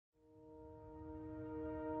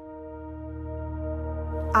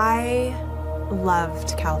I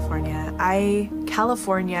loved California.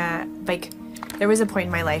 California, like, there was a point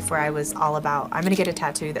in my life where I was all about, I'm gonna get a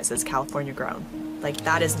tattoo that says California grown. Like,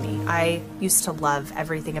 that is me. I used to love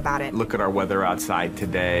everything about it. Look at our weather outside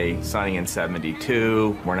today, sunny and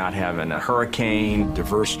 72. We're not having a hurricane.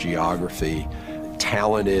 Diverse geography,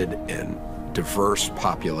 talented and diverse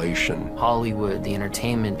population. Hollywood, the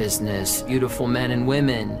entertainment business, beautiful men and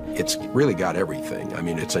women. It's really got everything. I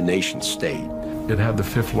mean, it's a nation state. It had the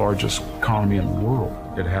 5th largest economy in the world.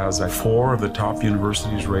 It has 4 of the top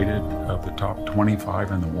universities rated of the top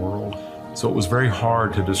 25 in the world. So it was very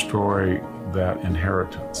hard to destroy that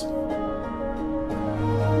inheritance.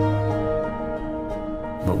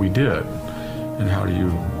 But we did. And how do you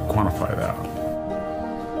quantify that?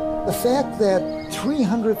 The fact that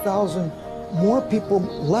 300,000 more people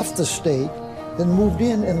left the state than moved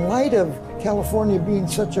in light of California being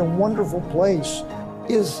such a wonderful place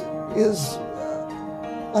is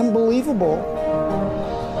unbelievable.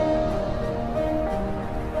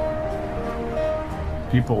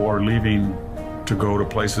 People are leaving to go to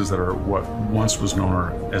places that are what once was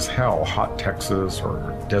known as hell, hot Texas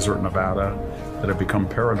or desert Nevada, that have become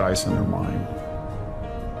paradise in their mind.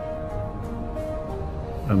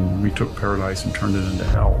 And we took paradise and turned it into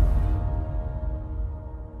hell.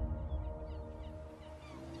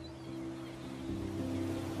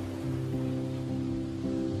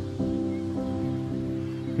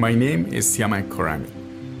 My name is Siamak Korami.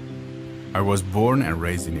 I was born and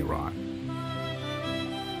raised in Iran.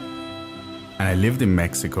 And I lived in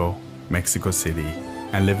Mexico, Mexico City,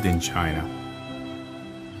 and lived in China.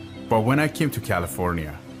 But when I came to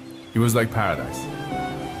California, it was like paradise.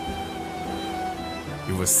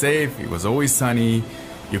 It was safe, it was always sunny,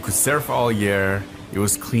 you could surf all year, it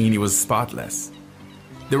was clean, it was spotless.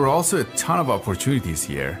 There were also a ton of opportunities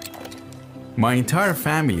here. My entire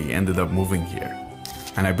family ended up moving here,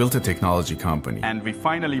 and I built a technology company. And we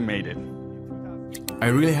finally made it. I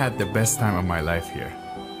really had the best time of my life here.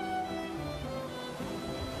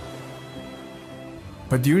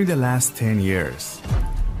 But during the last 10 years,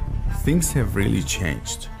 things have really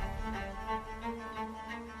changed.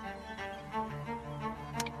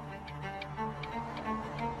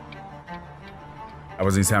 I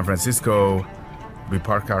was in San Francisco. We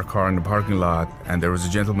parked our car in the parking lot, and there was a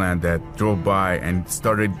gentleman that drove by and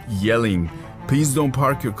started yelling, "Please don't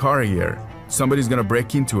park your car here. Somebody's gonna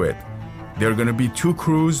break into it. There are gonna be 2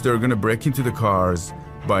 crews, they're gonna break into the cars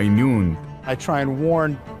by noon." I try and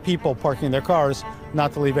warn people parking their cars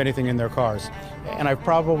not to leave anything in their cars. And I've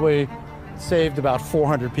probably saved about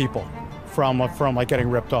 400 people from like getting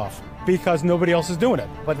ripped off because nobody else is doing it.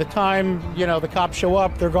 By the time, the cops show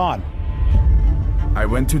up, they're gone. I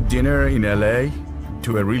went to dinner in LA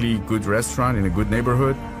to a really good restaurant in a good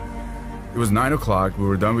neighborhood. It was 9 o'clock, we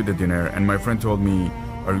were done with the dinner, and my friend told me,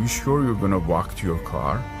 "Are you sure you're gonna walk to your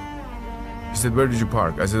car?" He said, "Where did you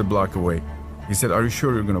park?" I said, "A block away." He said, "Are you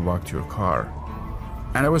sure you're gonna walk to your car?"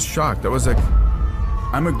 And I was shocked. I was like,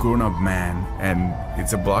 I'm a grown-up man, and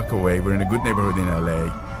it's a block away. We're in a good neighborhood in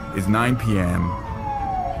LA. It's 9 p.m.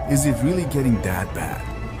 Is it really getting that bad?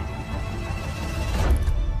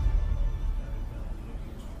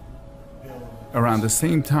 Around the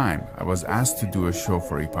same time, I was asked to do a show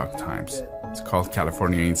for Epoch Times. It's called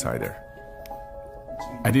California Insider.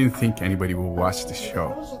 I didn't think anybody would watch the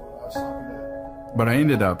show. But I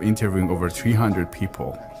ended up interviewing over 300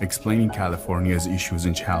 people, explaining California's issues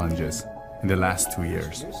and challenges in the last 2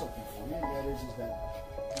 years.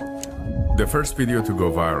 The first video to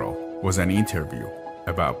go viral was an interview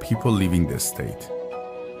about people leaving the state,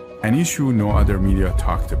 an issue no other media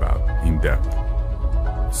talked about in depth.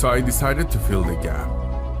 So I decided to fill the gap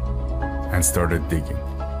and started digging.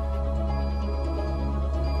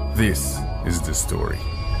 This is the story.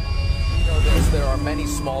 There are many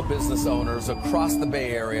small business owners across the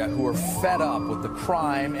Bay Area who are fed up with the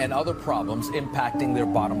crime and other problems impacting their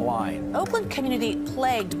bottom line. Oakland community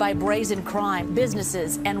plagued by brazen crime.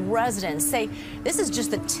 Businesses and residents say this is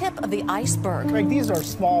just the tip of the iceberg. Greg, these are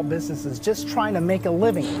small businesses just trying to make a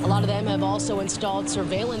living. A lot of them have also installed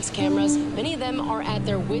surveillance cameras. Many of them are at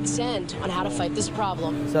their wits' end on how to fight this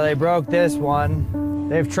problem. So they broke this one.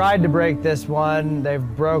 They've tried to break this one, they've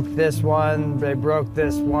broke this one, they broke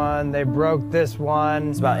this one, they broke this one.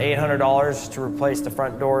 It's about $800 to replace the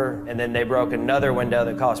front door, and then they broke another window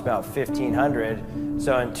that cost about $1,500.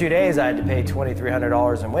 So in 2 days, I had to pay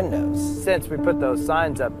 $2,300 in windows. Since we put those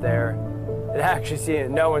signs up there, it actually seems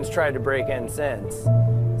no one's tried to break in since.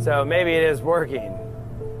 So maybe it is working.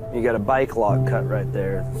 You got a bike lock cut right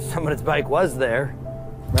there. Somebody's bike was there,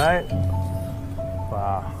 right?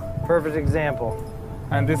 Wow, perfect example.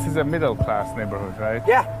 And this is a middle-class neighborhood, right?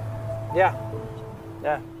 Yeah, yeah.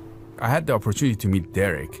 Yeah. I had the opportunity to meet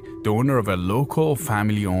Derek, the owner of a local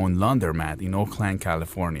family-owned laundromat in Oakland,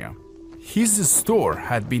 California. His store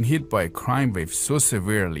had been hit by a crime wave so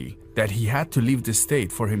severely that he had to leave the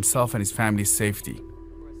state for himself and his family's safety.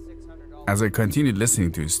 As I continued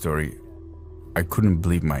listening to his story, I couldn't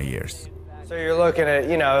believe my ears. So you're looking at,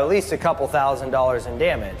 you know, at least a couple $1,000s in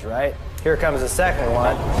damage, right? Here comes the second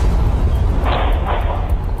one.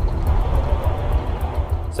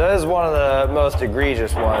 So this is one of the most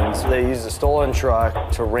egregious ones. They used a stolen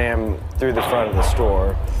truck to ram through the front of the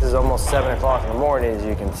store. This is almost 7 o'clock in the morning, as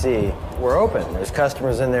you can see. We're open. There's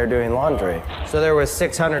customers in there doing laundry. So there was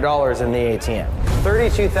 $600 in the ATM.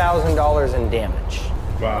 $32,000 in damage.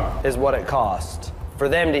 Wow. Is what it cost for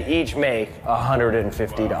them to each make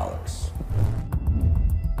 $150.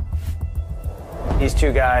 These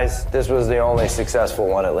two guys, this was the only successful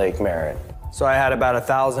one at Lake Merritt. So I had about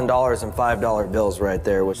 $1,000 in $5 bills right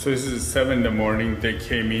there. So this is 7 in the morning, they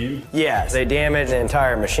came in? Yes, they damaged the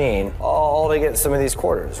entire machine, all to get some of these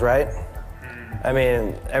quarters, right? I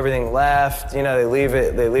mean, everything left, you know, they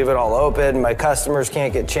leave it all open. My customers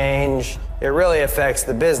can't get change. It really affects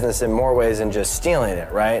the business in more ways than just stealing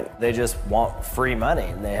it, right? They just want free money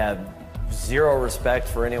and they have zero respect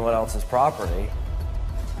for anyone else's property.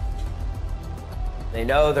 They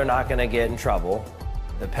know they're not gonna get in trouble.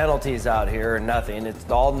 The penalties out here are nothing. It's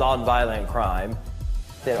all nonviolent crime.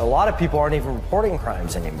 A lot of people aren't even reporting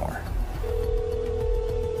crimes anymore.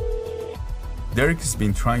 Derek has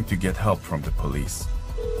been trying to get help from the police.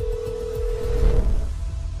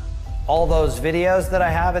 All those videos that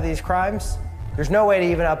I have of these crimes, there's no way to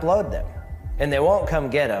even upload them. And they won't come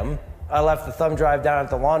get them. I left the thumb drive down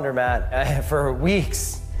at the laundromat for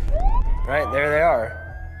weeks. Right, there they are.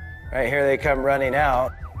 Right here they come running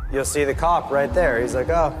out. You'll see the cop right there. He's like,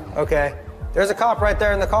 oh, okay. There's a cop right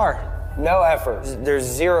there in the car. No effort. There's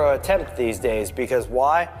zero attempt these days because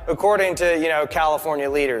why? According to, you know, California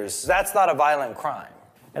leaders, that's not a violent crime.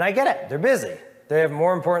 And I get it, they're busy. They have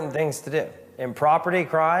more important things to do. And property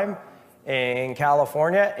crime in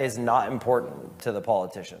California is not important to the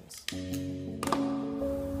politicians.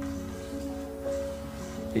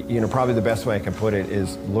 You know, probably the best way I can put it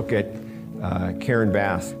is look at Karen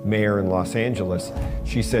Bass, mayor in Los Angeles.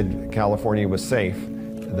 She said California was safe.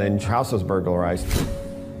 Then her house was burglarized,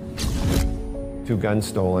 2 guns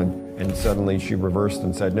stolen, and suddenly she reversed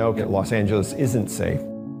and said, no, Los Angeles isn't safe.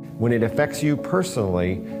 When it affects you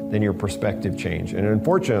personally, then your perspective changes. And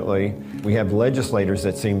unfortunately, we have legislators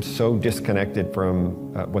that seem so disconnected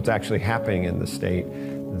from what's actually happening in the state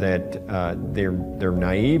that they're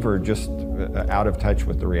naive or just out of touch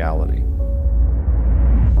with the reality.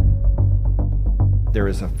 There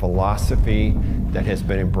is a philosophy that has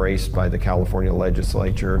been embraced by the California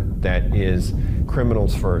legislature that is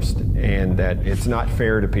criminals first, and that it's not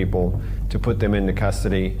fair to people to put them into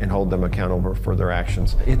custody and hold them accountable for their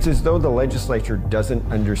actions. It's as though the legislature doesn't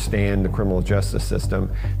understand the criminal justice system,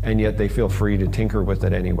 and yet they feel free to tinker with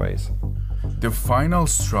it anyways. The final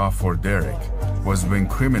straw for Derek was when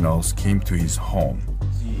criminals came to his home.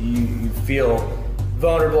 You feel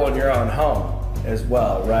vulnerable in your own home as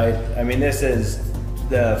well, right? I mean, this is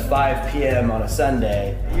the 5 p.m. on a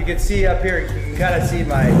Sunday. You can see up here, you can kind of see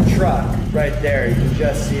my truck right there. You can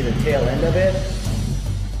just see the tail end of it.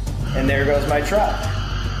 And there goes my truck.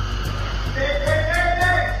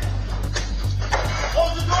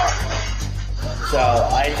 So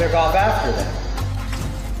I took off after them.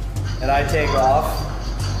 And I take off.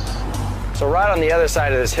 So right on the other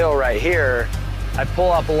side of this hill right here, I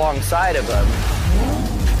pull up alongside of him.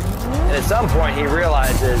 And at some point he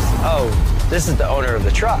realizes, oh, this is the owner of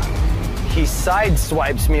the truck. He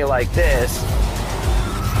sideswipes me like this,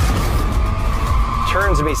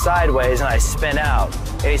 turns me sideways, and I spin out.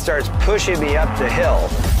 And he starts pushing me up the hill.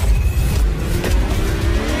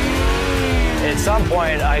 And at some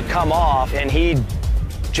point, I come off, and he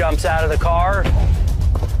jumps out of the car.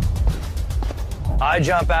 I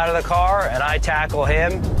jump out of the car, and I tackle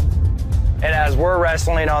him. And as we're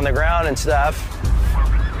wrestling on the ground and stuff,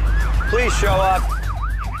 police show up.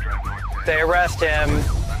 They arrest him.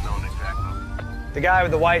 The guy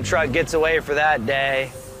with the white truck gets away for that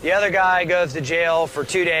day. The other guy goes to jail for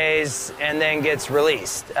 2 days and then gets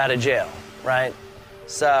released out of jail, right?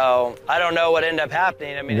 So I don't know what ended up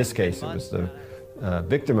happening. I mean, in this case, it was the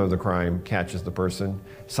victim of the crime catches the person,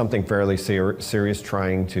 something fairly serious,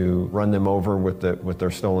 trying to run them over with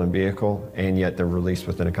their stolen vehicle, and yet they're released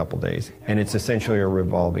within a couple days. And it's essentially a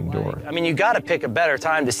revolving door. I mean, you got to pick a better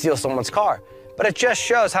time to steal someone's car. But it just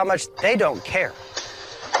shows how much they don't care.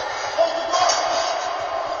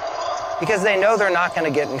 Because they know they're not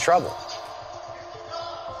going to get in trouble.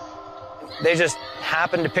 They just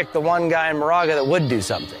happened to pick the one guy in Moraga that would do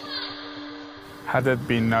something. Had it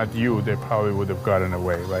been not you, they probably would have gotten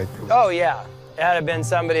away, right? Oh, yeah. Had it been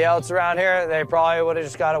somebody else around here, they probably would have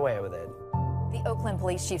just got away with it. The Oakland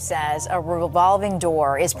police chief says a revolving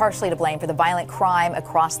door is partially to blame for the violent crime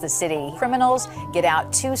across the city. Criminals get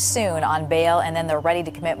out too soon on bail, and then they're ready to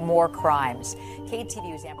commit more crimes.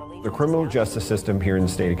 KTVU's Amber Lee. The criminal justice system here in the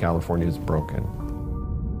state of California is broken.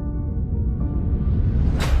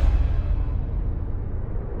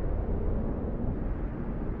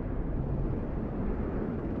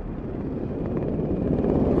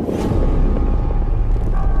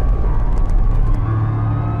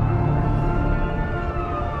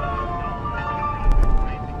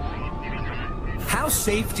 How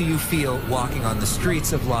safe do you feel walking on the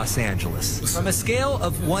streets of Los Angeles? From a scale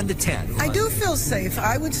of 1 to 10. I do feel safe.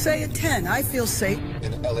 I would say a 10. I feel safe.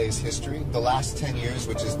 In LA's history, the last 10 years,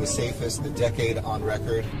 which is the safest, the decade on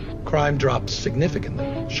record. Crime dropped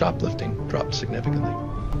significantly. Shoplifting dropped significantly.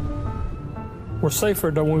 We're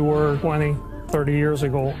safer than we were 20, 30 years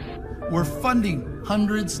ago. We're funding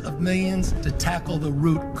hundreds of millions to tackle the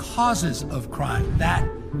root causes of crime. That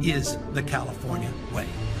is the California way.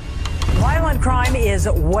 Violent crime is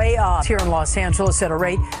way up here in Los Angeles at a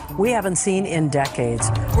rate we haven't seen in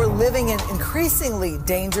decades. We're living in increasingly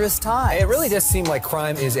dangerous times. It really does seem like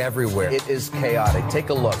crime is everywhere. It is chaotic. Take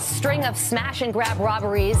a look. String of smash and grab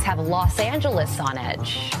robberies have Los Angeles on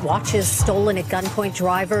edge. Watches stolen at gunpoint,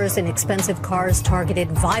 drivers and expensive cars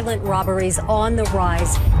targeted, violent robberies on the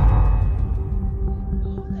rise.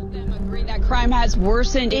 That crime has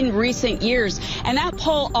worsened in recent years. And that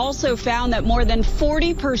poll also found that more than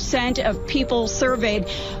 40% of people surveyed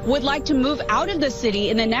would like to move out of the city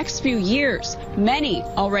in the next few years. Many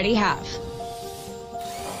already have.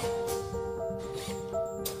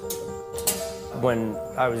 When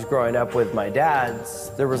I was growing up with my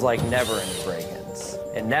dad's, there was like never any break-ins.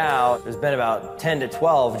 And now there's been about 10 to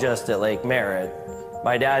 12 just at Lake Merritt.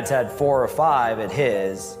 My dad's had 4 or 5 at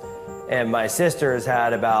his, and my sister's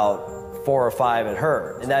had about 4 or 5 at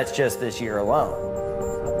her, and that's just this year alone.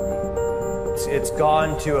 It's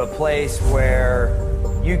gone to a place where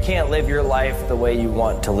you can't live your life the way you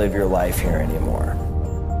want to live your life here anymore.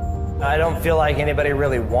 I don't feel like anybody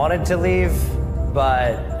really wanted to leave,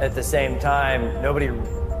 but at the same time, nobody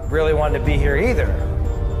really wanted to be here either.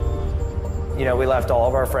 You know, we left all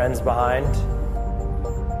of our friends behind.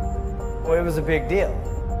 Well, it was a big deal.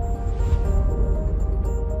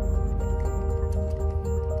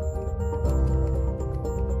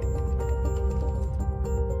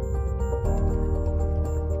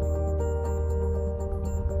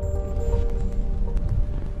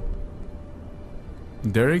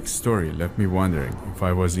 Derek's story left me wondering if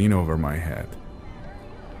I was in over my head.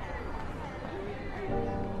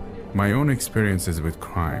 My own experiences with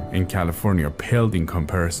crime in California paled in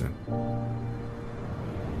comparison.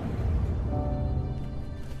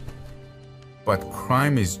 But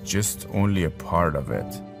crime is just only a part of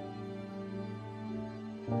it.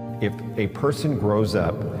 If a person grows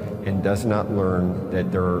up and does not learn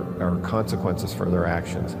that there are consequences for their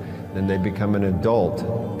actions, then they become an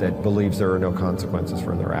adult that believes there are no consequences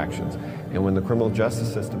for their actions. And when the criminal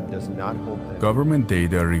justice system does not hold them... Government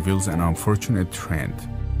data reveals an unfortunate trend.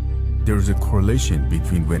 There is a correlation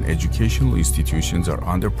between when educational institutions are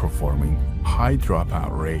underperforming, high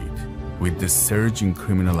dropout rate, with the surge in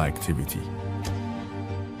criminal activity.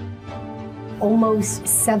 Almost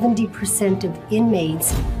 70% of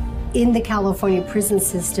inmates in the California prison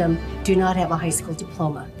system do not have a high school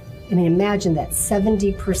diploma. I mean, imagine that,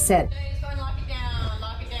 70%.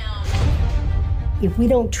 If we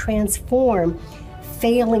don't transform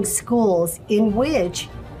failing schools in which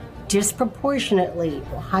disproportionately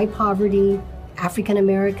high poverty, African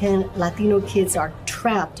American, Latino kids are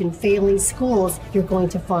trapped in failing schools, you're going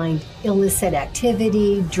to find illicit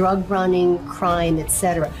activity, drug running, crime,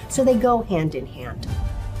 etc. So they go hand in hand.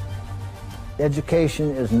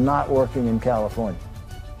 Education is not working in California.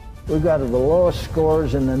 We've got the lowest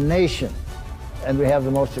scores in the nation, and we have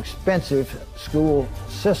the most expensive school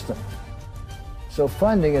system. So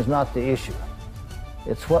funding is not the issue.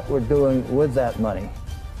 It's what we're doing with that money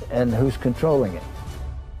and who's controlling it.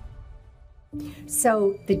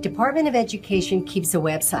 So the Department of Education keeps a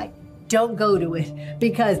website. Don't go to it,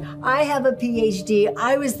 because I have a PhD.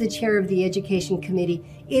 I was the chair of the Education Committee.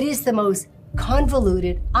 It is the most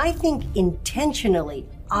convoluted, I think intentionally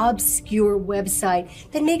obscure website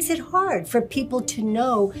that makes it hard for people to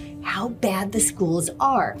know how bad the schools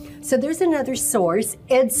are. So there's another source,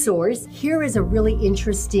 EdSource. Here is a really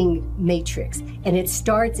interesting matrix, and it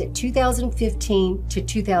starts at 2015 to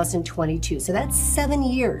 2022. So that's 7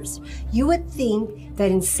 years. You would think that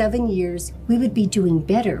in 7 years we would be doing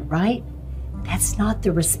better, right? That's not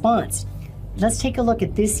the response. Let's take a look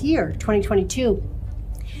at this year, 2022.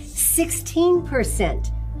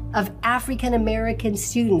 16% of African American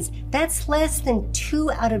students, that's less than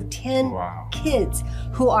 2 out of 10 kids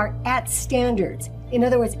who are at standards. In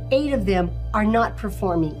other words, 8 of them are not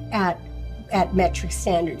performing at metric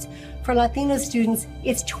standards. For Latino students,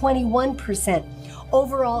 it's 21%.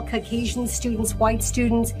 Overall, Caucasian students, white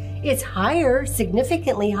students, it's higher,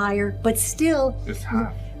 significantly higher, but still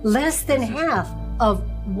less than half of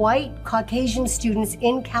white Caucasian students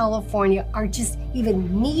in California are just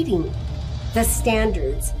even meeting the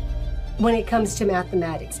standards when it comes to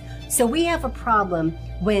mathematics. So we have a problem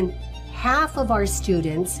when half of our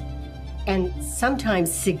students, and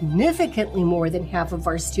sometimes significantly more than half of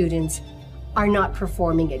our students, are not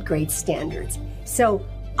performing at grade standards. So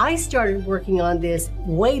I started working on this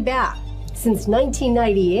way back, since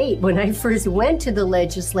 1998, when I first went to the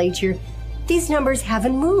legislature. These numbers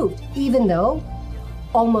haven't moved, even though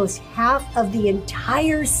almost half of the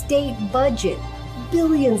entire state budget,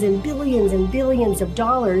 billions and billions and billions of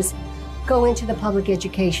dollars, go into the public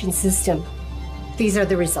education system. These are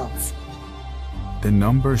the results. The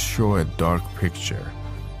numbers show a dark picture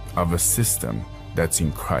of a system that's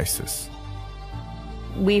in crisis.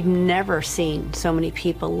 We've never seen so many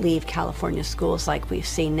people leave California schools like we've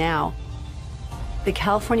seen now. The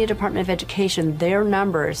California Department of Education, their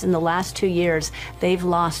numbers in the last 2 years, they've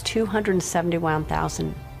lost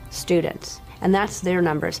 271,000 students. And that's their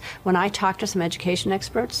numbers. When I talk to some education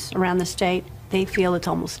experts around the state, they feel it's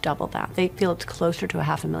almost double that. They feel it's closer to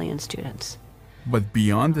 500,000 students. But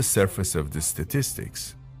beyond the surface of the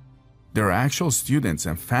statistics, there are actual students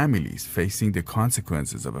and families facing the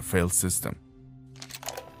consequences of a failed system.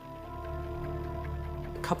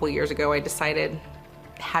 A couple years ago, I decided,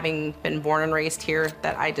 having been born and raised here,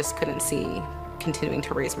 that I just couldn't see continuing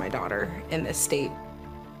to raise my daughter in this state.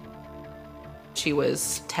 She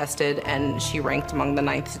was tested and she ranked among the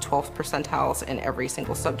 9th to 12th percentiles in every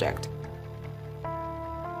single subject.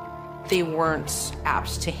 They weren't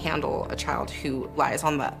apt to handle a child who lies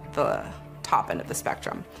on the top end of the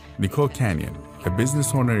spectrum. Nicole Canyon, a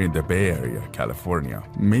business owner in the Bay Area, California,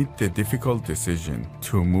 made the difficult decision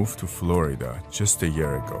to move to Florida just a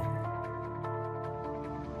year ago.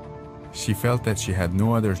 She felt that she had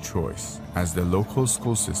no other choice, as the local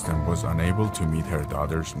school system was unable to meet her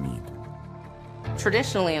daughter's need.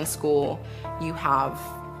 Traditionally in school, you have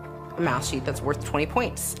a math sheet that's worth 20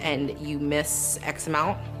 points, and you miss X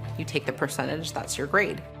amount, you take the percentage, that's your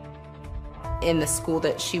grade. In the school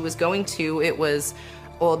that she was going to, it was,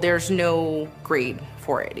 well, there's no grade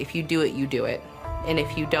for it. If you do it, you do it. And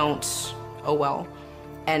if you don't, oh well.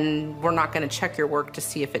 And we're not going to check your work to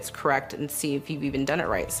see if it's correct and see if you've even done it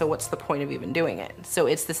right. So what's the point of even doing it? So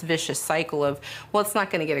it's this vicious cycle of, well, it's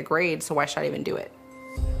not going to get a grade, so why should I even do it?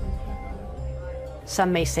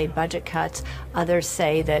 Some may say budget cuts. Others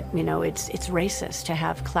say that, you know, it's racist to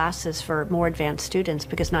have classes for more advanced students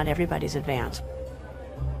because not everybody's advanced.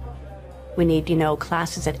 We need, you know,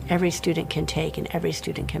 classes that every student can take and every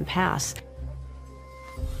student can pass.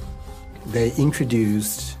 They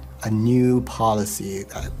introduced a new policy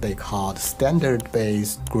that they called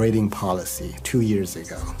standard-based grading policy 2 years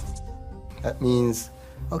ago. That means,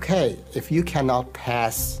 okay, if you cannot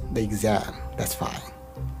pass the exam, that's fine.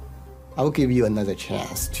 I'll give you another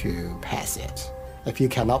chance to pass it. If you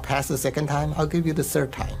cannot pass the second time, I'll give you the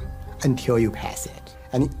third time until you pass it.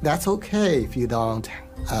 And that's okay if you don't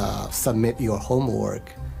submit your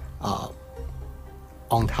homework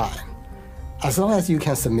on time. As long as you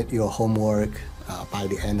can submit your homework by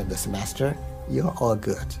the end of the semester, you're all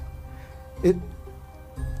good. It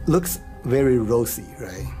looks very rosy,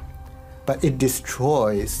 right? But it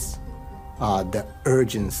destroys the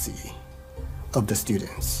urgency of the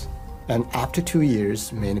students. And after 2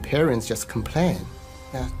 years, many parents just complain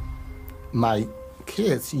that my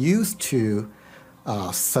kids used to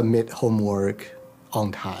submit homework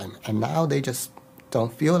on time, and now they just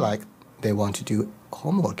don't feel like they want to do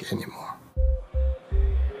homework anymore.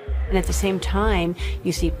 And at the same time,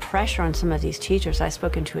 you see pressure on some of these teachers. I've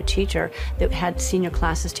spoken to a teacher that had senior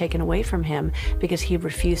classes taken away from him because he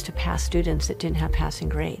refused to pass students that didn't have passing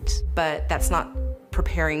grades. But that's not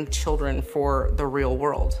preparing children for the real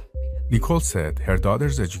world. Nicole said her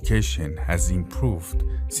daughter's education has improved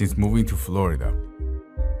since moving to Florida.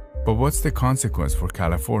 But what's the consequence for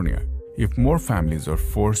California if more families are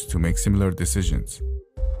forced to make similar decisions?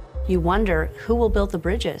 You wonder, who will build the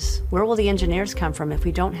bridges? Where will the engineers come from if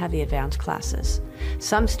we don't have the advanced classes?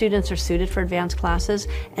 Some students are suited for advanced classes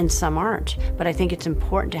and some aren't, but I think it's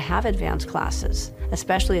important to have advanced classes,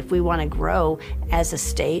 especially if we want to grow as a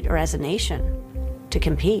state or as a nation to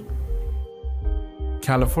compete.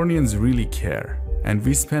 Californians really care, and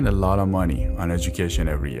we spend a lot of money on education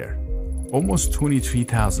every year. Almost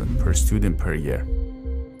 $23,000 per student per year.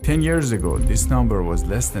 10 years ago, this number was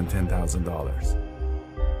less than $10,000.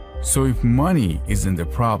 So if money isn't the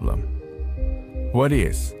problem, what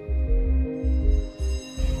is?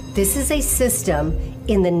 This is a system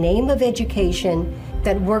in the name of education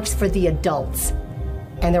that works for the adults.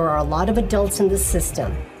 And there are a lot of adults in the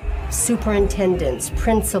system. Superintendents,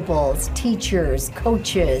 principals, teachers,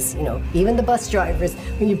 coaches, even the bus drivers,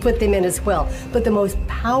 when you put them in as well. But the most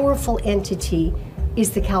powerful entity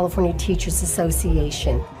is the California Teachers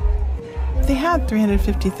Association. They had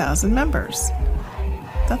 350,000 members.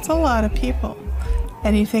 That's a lot of people.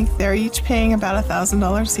 And you think they're each paying about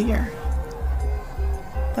 $1,000 a year.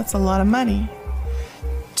 That's a lot of money.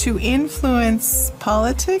 To influence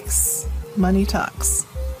politics, money talks.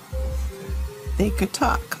 They could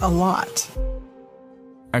talk a lot.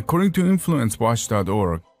 According to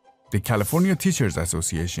InfluenceWatch.org, the California Teachers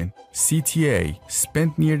Association, CTA,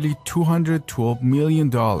 spent nearly $212 million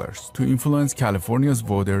to influence California's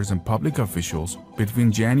voters and public officials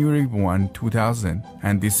between January 1, 2000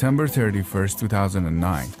 and December 31,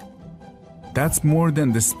 2009. That's more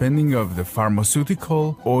than the spending of the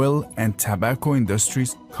pharmaceutical, oil, and tobacco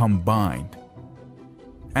industries combined.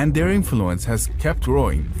 And their influence has kept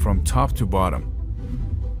growing from top to bottom.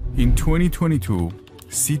 In 2022,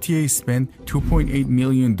 CTA spent $2.8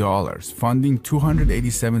 million funding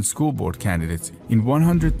 287 school board candidates in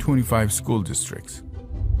 125 school districts.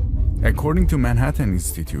 According to Manhattan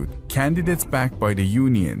Institute, candidates backed by the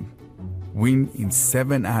union win in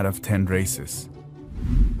 7 out of 10 races.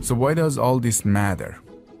 So why does all this matter?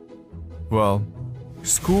 Well,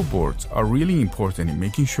 school boards are really important in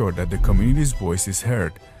making sure that the community's voice is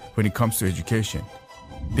heard when it comes to education.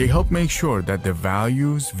 They help make sure that the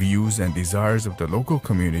values, views, and desires of the local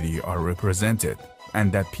community are represented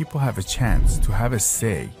and that people have a chance to have a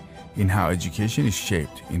say in how education is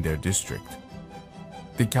shaped in their district.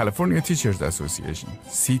 The California Teachers Association,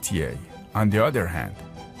 CTA, on the other hand,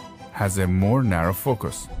 has a more narrow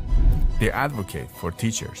focus. They advocate for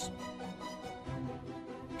teachers.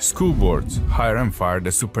 School boards hire and fire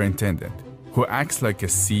the superintendent, who acts like a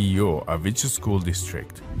CEO of each school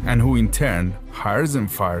district, and who in turn hires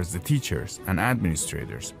and fires the teachers and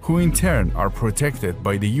administrators, who in turn are protected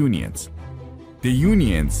by the unions. The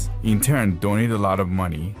unions in turn donate a lot of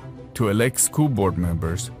money to elect school board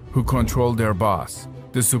members who control their boss,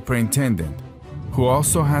 the superintendent, who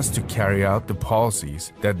also has to carry out the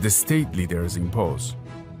policies that the state leaders impose.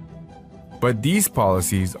 But these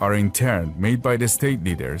policies are in turn made by the state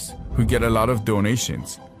leaders, who get a lot of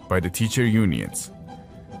donations by the teacher unions.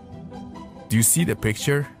 Do you see the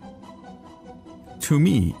picture? To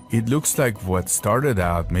me, it looks like what started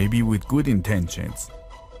out maybe with good intentions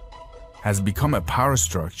has become a power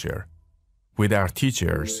structure with our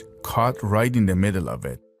teachers caught right in the middle of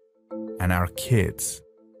it, and our kids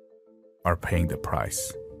are paying the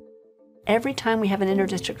price. Every time we have an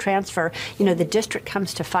interdistrict transfer, the district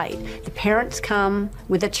comes to fight. The parents come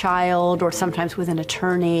with a child, or sometimes with an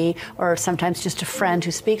attorney, or sometimes just a friend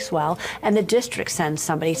who speaks well, and the district sends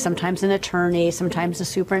somebody, sometimes an attorney, sometimes a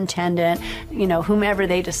superintendent, whomever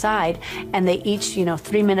they decide, and they each,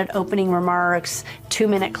 3-minute opening remarks,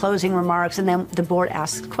 2-minute closing remarks, and then the board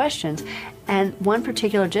asks questions. And one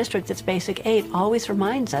particular district that's Basic 8 always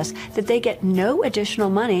reminds us that they get no additional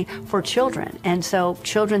money for children. And so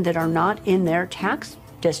children that are not in their tax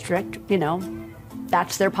district,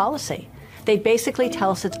 that's their policy. They basically tell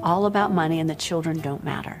us it's all about money and the children don't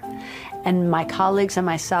matter. And my colleagues and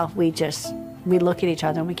myself, we look at each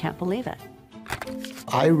other and we can't believe it.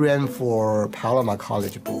 I ran for Palomar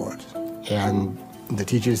College Board, and the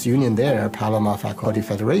teachers union there, Palomar Faculty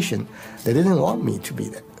Federation, they didn't want me to be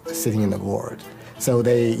there, sitting in the board. So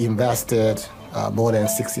they invested more than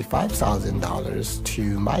 $65,000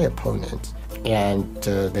 to my opponent, and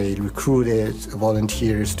they recruited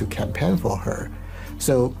volunteers to campaign for her.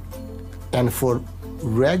 So, and for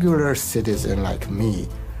regular citizen like me,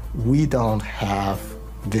 we don't have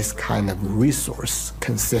this kind of resource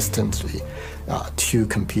consistently to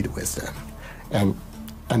compete with them.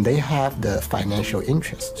 And they have the financial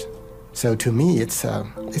interest. So to me, it's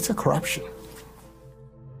a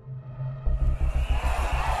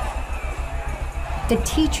The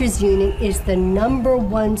teachers union is the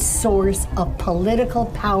 #1 source of political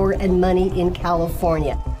power and money in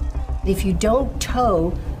California. If you don't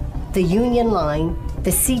toe the union line,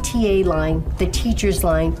 the CTA line, the teachers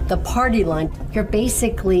line, the party line, you're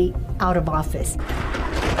basically out of office.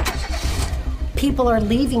 People are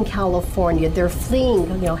leaving California. They're fleeing,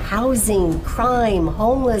 housing, crime,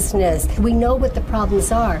 homelessness. We know what the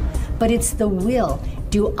problems are, but it's the will.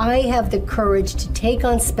 Do I have the courage to take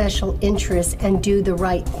on special interests and do the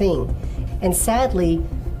right thing? And sadly,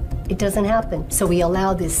 it doesn't happen. So we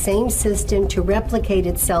allow this same system to replicate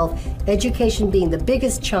itself, education being the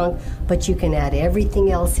biggest chunk, but you can add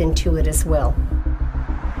everything else into it as well.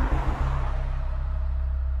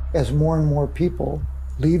 As more and more people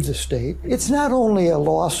leave the state, it's not only a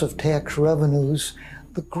loss of tax revenues.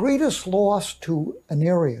 The greatest loss to an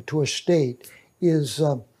area, to a state, is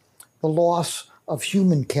the loss of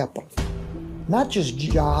human capital. Not just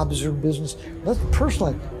jobs or business, but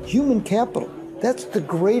personally, human capital. That's the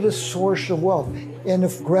greatest source of wealth. And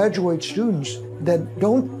if graduate students that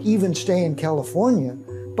don't even stay in California,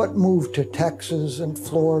 but move to Texas and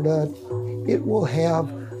Florida, it will have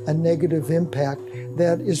a negative impact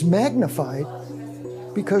that is magnified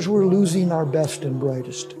because we're losing our best and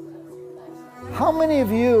brightest. How many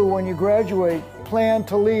of you, when you graduate, plan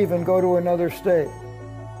to leave and go to another state?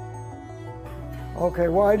 Okay,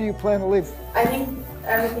 why do you plan to leave? I think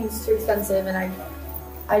everything's too expensive, and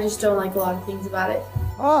I just don't like a lot of things about it.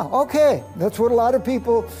 Ah, okay. That's what a lot of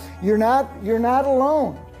people, you're not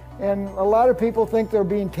alone. And a lot of people think they're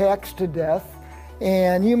being taxed to death,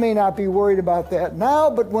 and you may not be worried about that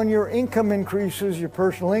now, but when your income increases, your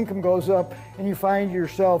personal income goes up, and you find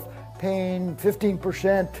yourself paying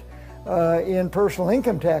 15% in personal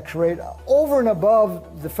income tax rate over and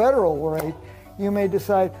above the federal rate, you may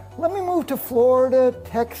decide, let me move to Florida,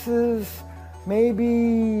 Texas,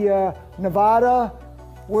 maybe Nevada,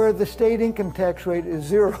 where the state income tax rate is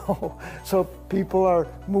 0. So people are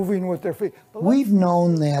moving with their feet. We've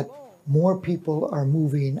known that more people are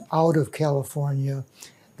moving out of California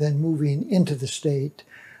than moving into the state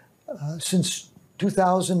since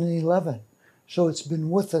 2011. So it's been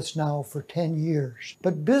with us now for 10 years.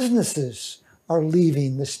 But businesses are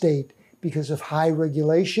leaving the state because of high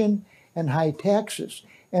regulation and high taxes.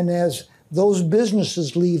 And as those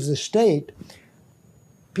businesses leave the state,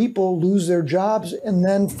 people lose their jobs and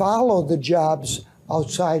then follow the jobs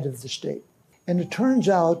outside of the state. And it turns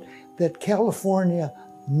out that California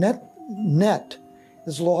net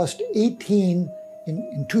has lost in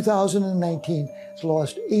 2019, has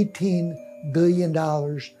lost $18 billion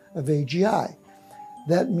of AGI.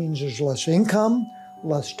 That means there's less income,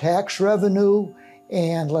 less tax revenue,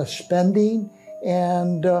 and less spending,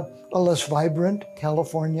 and a less vibrant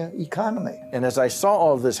California economy. And as I saw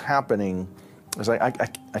all of this happening, I was like,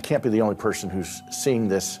 I can't be the only person who's seeing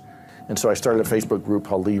this. And so I started a Facebook group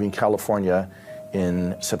called Leaving California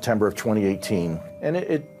in September of 2018. And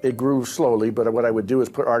it grew slowly, but what I would do is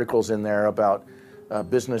put articles in there about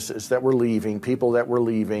businesses that were leaving, people that were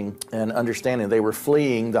leaving, and understanding they were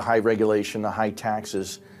fleeing the high regulation, the high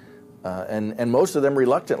taxes, and most of them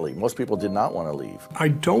reluctantly. Most people did not want to leave. I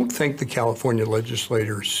don't think the California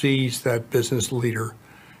legislature sees that business leader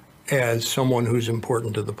as someone who's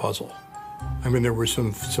important to the puzzle. I mean, there were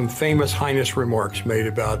some famous highness remarks made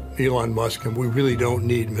about Elon Musk, and we really don't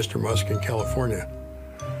need Mr. Musk in California.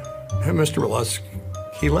 And Mr. Musk,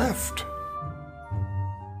 he left.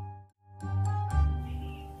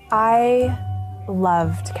 I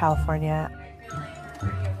loved California,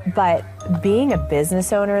 but being a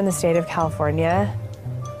business owner in the state of California,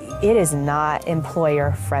 it is not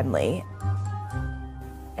employer friendly.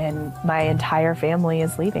 And my entire family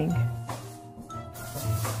is leaving.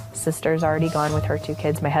 Sister's already gone with her 2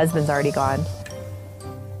 kids. My husband's already gone.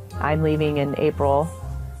 I'm leaving in April.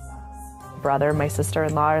 Brother, my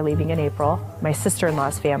sister-in-law are leaving in April. My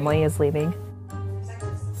sister-in-law's family is leaving.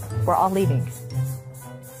 We're all leaving.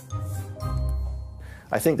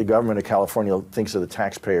 I think the government of California thinks of the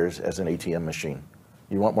taxpayers as an ATM machine.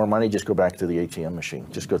 You want more money, just go back to the ATM machine.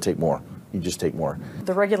 Just go take more. You just take more.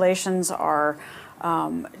 The regulations are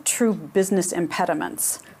true business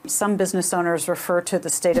impediments. Some business owners refer to the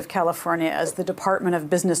state of California as the Department of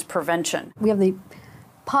Business Prevention. We have the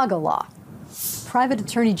PAGA law, Private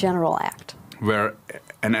Attorney General Act, where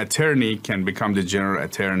an attorney can become the general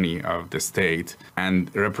attorney of the state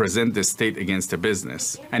and represent the state against a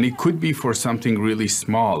business. And it could be for something really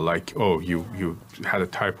small, like, oh, you had a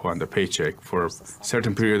typo on the paycheck. For a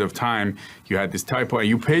certain period of time, you had this typo, and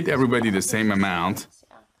you paid everybody the same amount,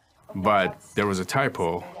 but there was a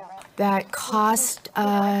typo. That cost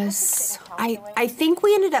us, I think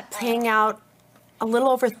we ended up paying out a little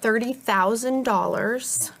over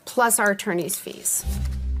 $30,000 plus our attorney's fees.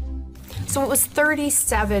 So it was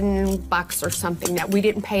 $37 or something that we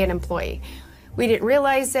didn't pay an employee. We didn't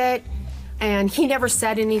realize it, and he never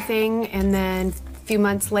said anything, and then a few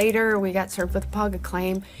months later, we got served with a PAGA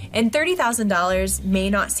claim. And $30,000 may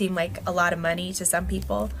not seem like a lot of money to some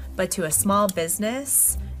people, but to a small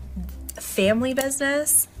business, family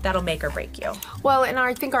business, that'll make or break you. Well, and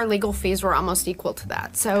I think our legal fees were almost equal to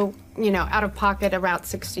that. So, you know, out of pocket about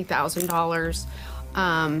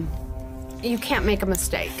 $60,000. You can't make a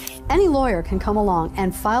mistake. Any lawyer can come along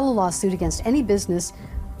and file a lawsuit against any business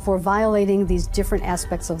for violating these different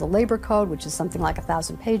aspects of the labor code, which is something like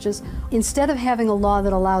 1,000 pages. Instead of having a law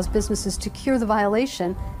that allows businesses to cure the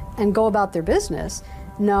violation and go about their business,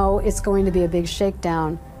 no, it's going to be a big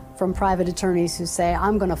shakedown from private attorneys who say,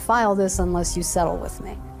 I'm going to file this unless you settle with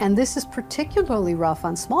me. And this is particularly rough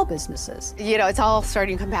on small businesses. You know, it's all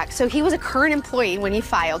starting to come back. So he was a current employee when he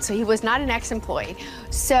filed, so he was not an ex-employee.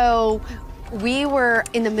 So we were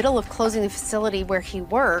in the middle of closing the facility where he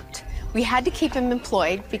worked. We had to keep him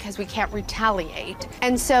employed because we can't retaliate.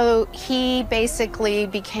 And so he basically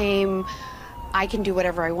became, I can do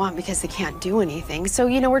whatever I want because they can't do anything. So,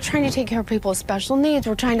 you know, we're trying to take care of people with special needs.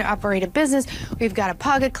 We're trying to operate a business. We've got a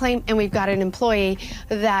PAGA claim, and we've got an employee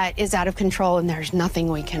that is out of control, and there's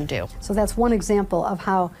nothing we can do. So that's one example of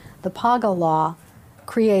how the PAGA law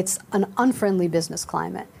creates an unfriendly business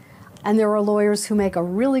climate. And there are lawyers who make a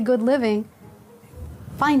really good living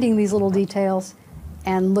finding these little details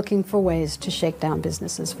and looking for ways to shake down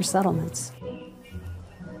businesses for settlements.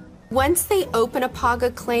 Once they open a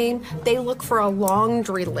PAGA claim, they look for a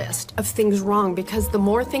laundry list of things wrong, because the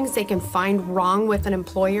more things they can find wrong with an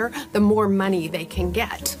employer, the more money they can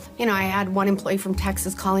get. You know, I had one employee from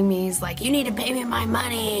Texas calling me. He's like, you need to pay me my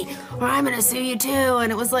money or I'm gonna sue you too.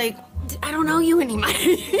 And it was like, I don't owe you any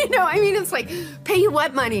money. You know, I mean, it's like, pay you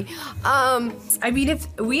what money? I mean, if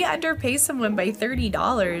we underpay someone by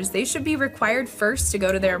 $30, they should be required first to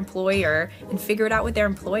go to their employer and figure it out with their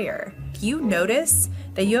employer. If you notice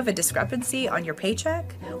that you have a discrepancy on your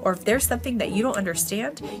paycheck, or if there's something that you don't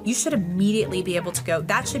understand, you should immediately be able to go.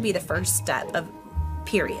 That should be the first step of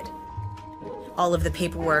period. All of the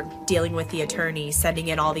paperwork, dealing with the attorney, sending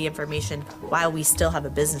in all the information while we still have a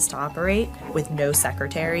business to operate with no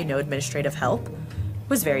secretary, no administrative help,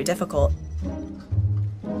 was very difficult.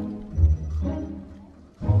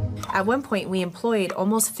 At one point, we employed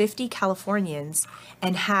almost 50 Californians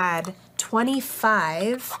and had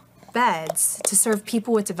 25 beds to serve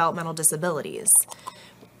people with developmental disabilities.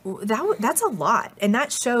 That's a lot, and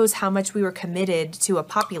that shows how much we were committed to a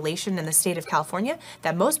population in the state of California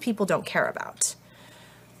that most people don't care about.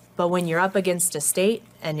 But when you're up against a state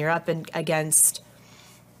and you're up against,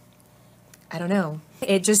 I don't know,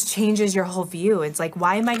 it just changes your whole view. It's like,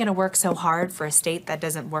 why am I going to work so hard for a state that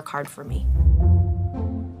doesn't work hard for me?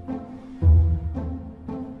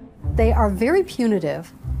 They are very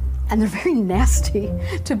punitive, and they're very nasty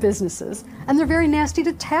to businesses, and they're very nasty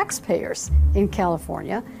to taxpayers in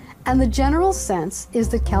California. And the general sense is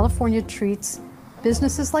that California treats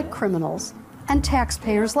businesses like criminals and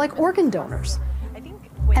taxpayers like organ donors.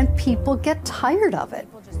 And people get tired of it,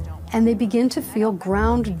 and they begin to feel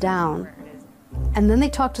ground down. And then they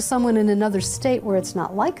talk to someone in another state where it's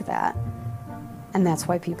not like that, and that's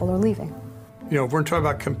why people are leaving. You know, if we're talking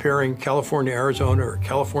about comparing California, Arizona, or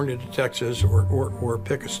California to Texas, or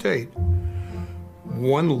pick a state,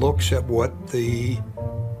 one looks at what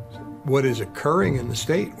is occurring in the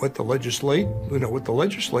state, what the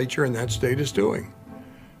legislature in that state is doing.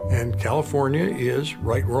 And California is,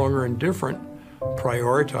 right, wrong, or indifferent,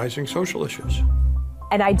 prioritizing social issues.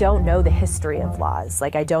 And I don't know the history of laws.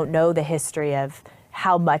 Like, I don't know the history of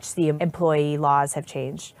how much the employee laws have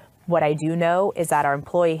changed. What I do know is that our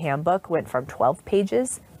employee handbook went from 12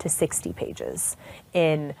 pages to 60 pages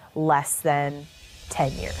in less than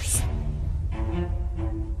 10 years.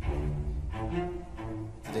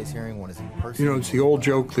 Today's hearing one is in person. You know, it's the old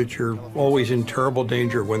joke that you're always in terrible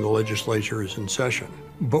danger when the legislature is in session.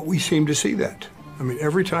 But we seem to see that. I mean,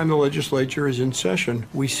 every time the legislature is in session,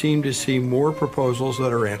 we seem to see more proposals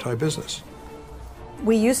that are anti-business.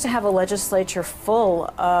 We used to have a legislature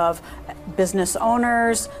full of business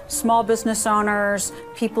owners, small business owners,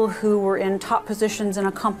 people who were in top positions in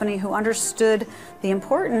a company who understood the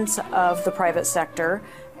importance of the private sector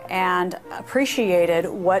and appreciated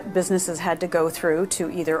what businesses had to go through to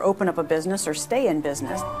either open up a business or stay in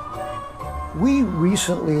business. We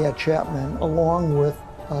recently at Chapman, along with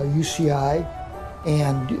UCI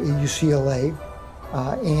and UCLA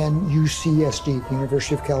and UCSD, the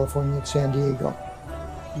University of California at San Diego,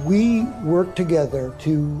 we worked together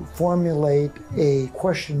to formulate a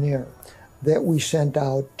questionnaire that we sent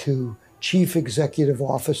out to chief executive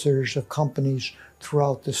officers of companies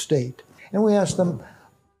throughout the state. And we asked them,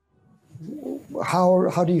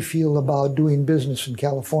 how do you feel about doing business in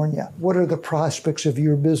California? What are the prospects of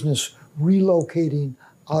your business relocating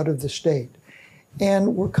out of the state?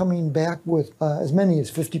 And we're coming back with as many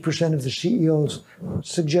as 50% of the CEOs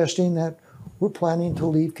suggesting that we're planning to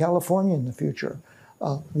leave California in the future.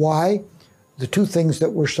 Why? The two things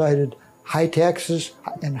that were cited, high taxes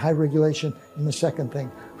and high regulation, and the second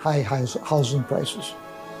thing, high housing prices.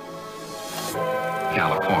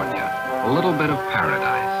 California, a little bit of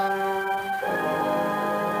paradise.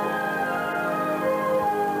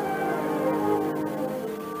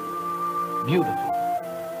 Beautiful.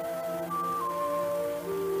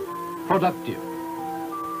 Productive.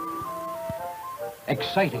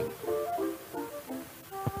 Exciting.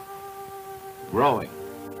 Growing.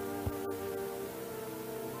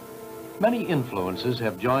 Many influences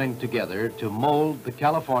have joined together to mold the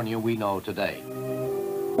California we know today.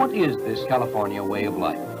 What is this California way of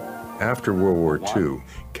life? After World War II,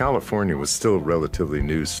 California was still a relatively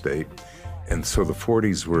new state, and so the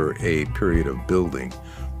 40s were a period of building,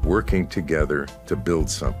 working together to build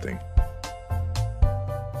something.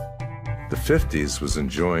 The 50s was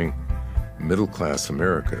enjoying middle-class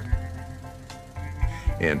America,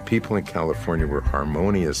 and people in California were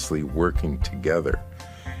harmoniously working together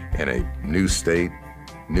in a new state,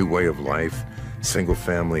 new way of life,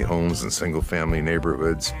 single-family homes and single-family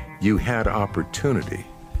neighborhoods. You had opportunity.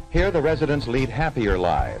 Here the residents lead happier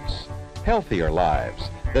lives, healthier lives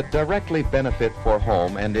that directly benefit for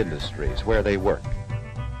home and industries where they work.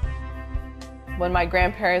 When my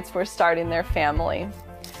grandparents were starting their family,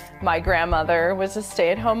 my grandmother was a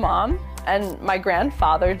stay-at-home mom, and my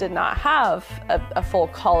grandfather did not have a full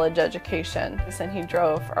college education. And he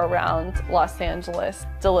drove around Los Angeles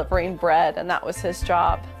delivering bread, and that was his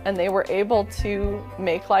job. And they were able to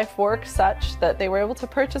make life work such that they were able to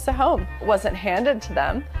purchase a home. It wasn't handed to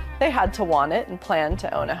them. They had to want it and plan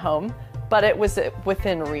to own a home, but it was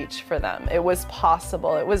within reach for them. It was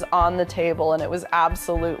possible, it was on the table, and it was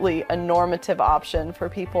absolutely a normative option for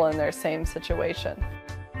people in their same situation.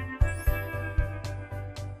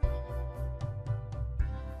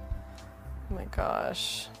 Oh my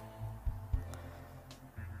gosh.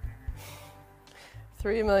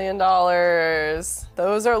 $3 million.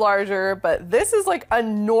 Those are larger, but this is like a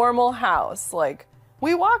normal house. Like,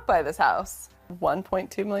 we walk by this house.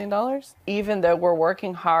 $1.2 million. Even though we're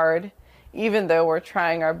working hard, even though we're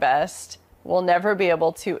trying our best, we'll never be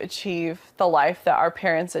able to achieve the life that our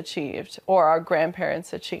parents achieved or our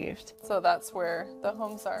grandparents achieved. So that's where the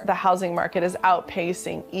homes are. The housing market is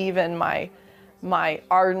outpacing even my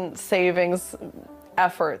ardent savings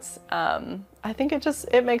efforts. I think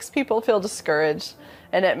it makes people feel discouraged,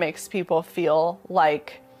 and it makes people feel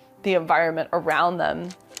like the environment around them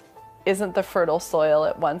isn't the fertile soil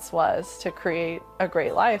it once was to create a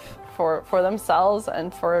great life for themselves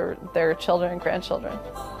and for their children and grandchildren.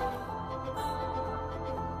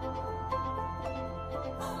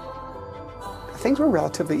 Things were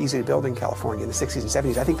relatively easy to build in California in the 60s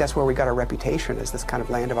and 70s. I think that's where we got our reputation as this kind of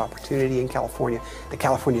land of opportunity in California. The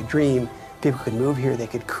California dream, people could move here, they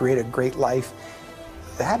could create a great life.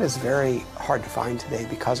 That is very hard to find today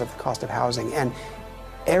because of the cost of housing. And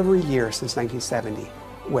every year since 1970,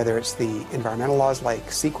 whether it's the environmental laws like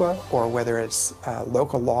CEQA or whether it's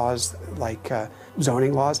local laws like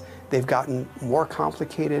zoning laws, they've gotten more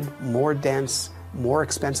complicated, more dense, more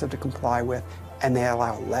expensive to comply with, and they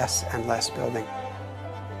allow less and less building.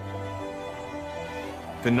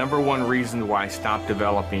 The number one reason why I stopped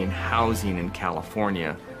developing housing in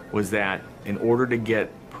California was that in order to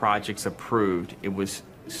get projects approved, it was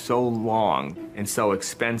so long and so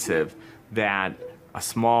expensive that a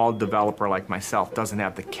small developer like myself doesn't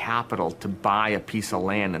have the capital to buy a piece of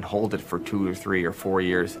land and hold it for 2 or 3 or 4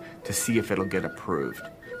 years to see if it'll get approved.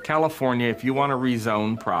 California, if you want to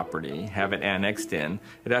rezone property, have it annexed in,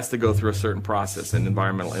 it has to go through a certain process, an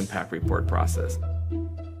environmental impact report process.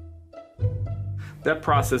 That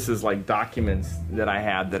process is like documents that I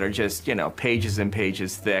have that are just, pages and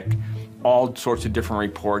pages thick, all sorts of different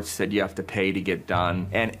reports that you have to pay to get done.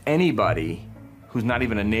 And anybody who's not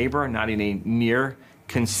even a neighbor, not even near,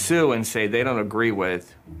 can sue and say they don't agree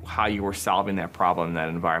with how you were solving that problem in that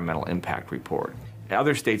environmental impact report. In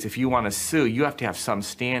other states, if you want to sue, you have to have some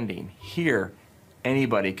standing. Here,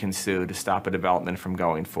 anybody can sue to stop a development from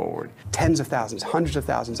going forward. Tens of thousands, hundreds of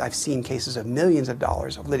thousands. I've seen cases of millions of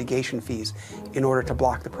dollars of litigation fees in order to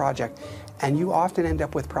block the project. And you often end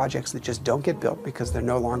up with projects that just don't get built because they're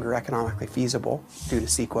no longer economically feasible due to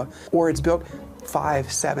CEQA, or it's built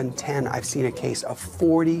 5, 7, 10. I've seen a case of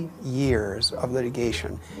 40 years of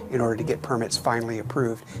litigation in order to get permits finally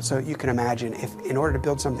approved. So you can imagine if in order to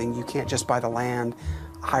build something, you can't just buy the land,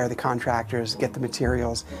 hire the contractors, get the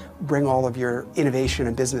materials, bring all of your innovation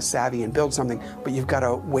and business savvy and build something, but you've got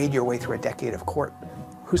to wade your way through a decade of court.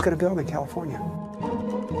 Who's going to build in California?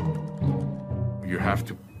 You have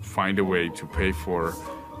to find a way to pay for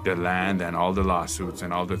the land and all the lawsuits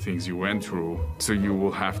and all the things you went through, so you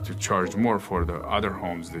will have to charge more for the other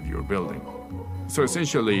homes that you're building. So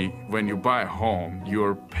essentially, when you buy a home,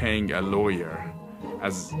 you're paying a lawyer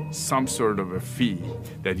as some sort of a fee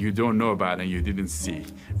that you don't know about and you didn't see.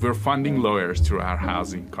 We're funding lawyers through our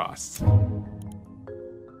housing costs.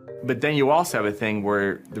 But then you also have a thing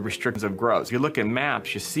where the restrictions of growth. You look at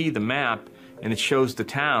maps, you see the map, and it shows the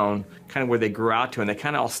town kind of where they grew out to, and they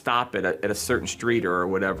kind of all stop at a certain street or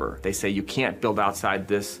whatever. They say you can't build outside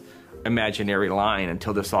this imaginary line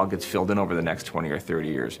until this all gets filled in over the next 20 or 30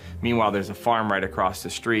 years. Meanwhile, there's a farm right across the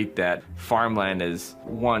street that farmland is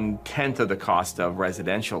 1/10 of the cost of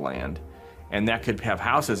residential land, and that could have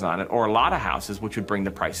houses on it, or a lot of houses, which would bring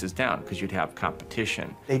the prices down because you'd have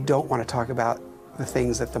competition. They don't want to talk about the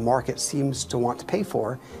things that the market seems to want to pay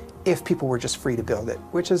for if people were just free to build it,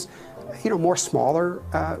 which is, more smaller,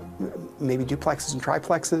 maybe duplexes and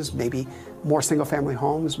triplexes, maybe more single-family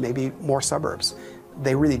homes, maybe more suburbs.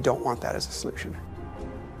 They really don't want that as a solution.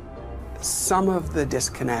 Some of the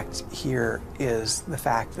disconnect here is the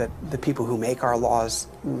fact that the people who make our laws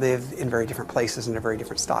live in very different places in a very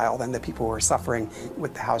different style than the people who are suffering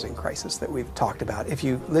with the housing crisis that we've talked about. If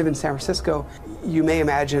you live in San Francisco, you may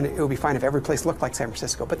imagine it would be fine if every place looked like San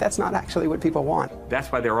Francisco, but that's not actually what people want.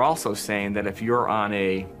 That's why they're also saying that if you're on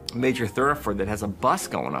a major thoroughfare that has a bus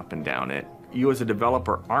going up and down it, you as a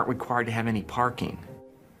developer aren't required to have any parking.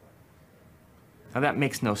 Now that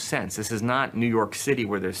makes no sense. This is not New York City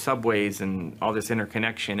where there's subways and all this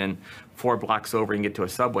interconnection and 4 blocks over you can get to a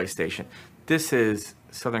subway station. This is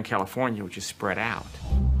Southern California, which is spread out.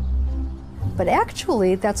 But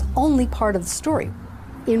actually, that's only part of the story.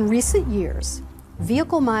 In recent years,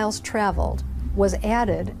 vehicle miles traveled was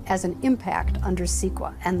added as an impact under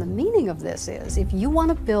CEQA. And the meaning of this is, if you want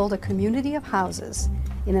to build a community of houses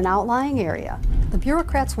in an outlying area, the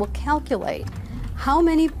bureaucrats will calculate how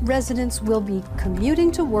many residents will be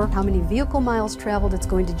commuting to work, how many vehicle miles traveled it's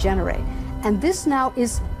going to generate. And this now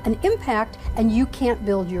is an impact, and you can't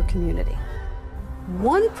build your community.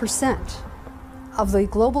 1% of the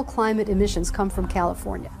global climate emissions come from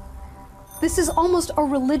California. This is almost a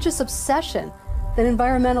religious obsession that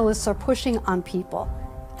environmentalists are pushing on people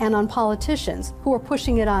and on politicians who are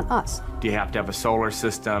pushing it on us. Do you have to have a solar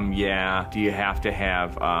system? Yeah. Do you have to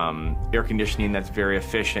have air conditioning that's very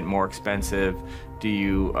efficient, more expensive? Do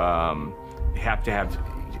you have to have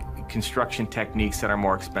construction techniques that are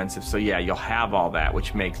more expensive? So yeah, you'll have all that,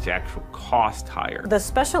 which makes the actual cost higher. The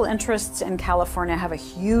special interests in California have a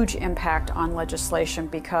huge impact on legislation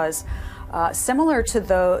because similar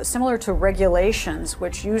to regulations,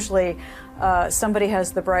 which usually somebody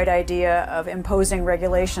has the bright idea of imposing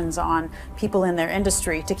regulations on people in their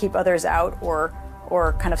industry to keep others out or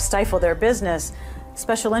kind of stifle their business.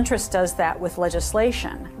 Special interest does that with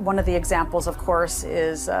legislation. One of the examples, of course,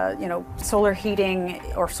 is solar heating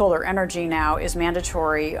or solar energy now is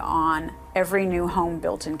mandatory on every new home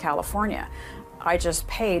built in California. I just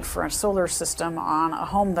paid for a solar system on a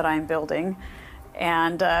home that I'm building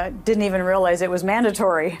and didn't even realize it was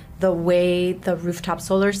mandatory. The way the rooftop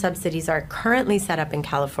solar subsidies are currently set up in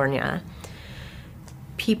California,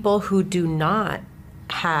 people who do not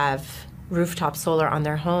have rooftop solar on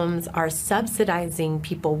their homes are subsidizing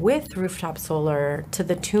people with rooftop solar to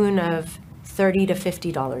the tune of $30 to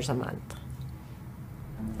 $50 a month.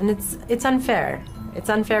 And it's unfair. It's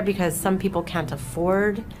unfair because some people can't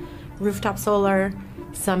afford rooftop solar.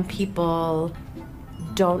 Some people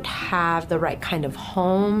don't have the right kind of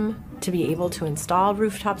home to be able to install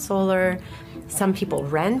rooftop solar. Some people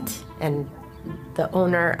rent, and the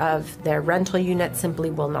owner of their rental unit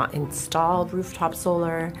simply will not install rooftop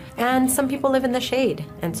solar. And some people live in the shade,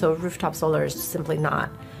 and so rooftop solar is simply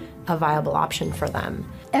not a viable option for them.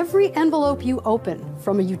 Every envelope you open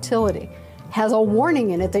from a utility has a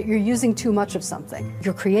warning in it that you're using too much of something.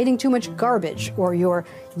 You're creating too much garbage, or you're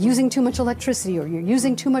using too much electricity, or you're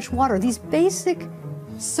using too much water. These basic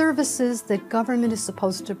services that government is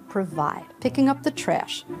supposed to provide. Picking up the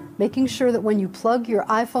trash, making sure that when you plug your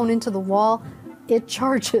iPhone into the wall, it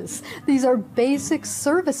charges. These are basic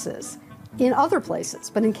services in other places,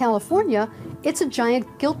 but in California, it's a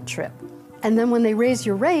giant guilt trip. And then when they raise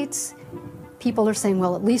your rates, people are saying,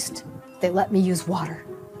 well, at least they let me use water.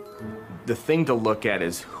 The thing to look at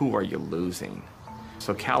is who are you losing?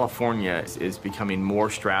 So California is becoming more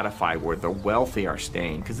stratified where the wealthy are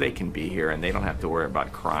staying because they can be here and they don't have to worry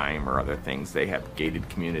about crime or other things. They have gated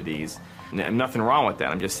communities. And nothing wrong with that.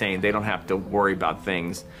 I'm just saying they don't have to worry about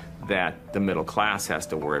things that the middle class has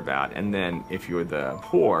to worry about. And then if you're the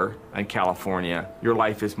poor in California, your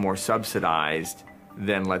life is more subsidized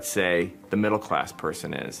than, let's say, the middle class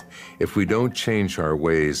person is. If we don't change our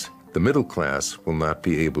ways, the middle class will not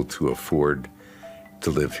be able to afford to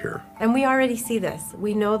live here. And we already see this.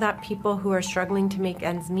 We know that people who are struggling to make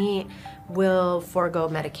ends meet will forego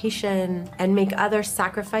medication and make other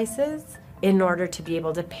sacrifices in order to be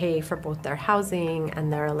able to pay for both their housing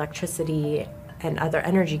and their electricity and other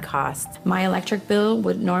energy costs. My electric bill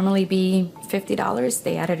would normally be $50.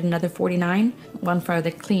 They added another $49, one for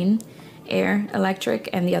the clean air electric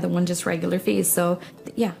and the other one just regular fees. So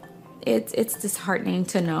yeah, it's disheartening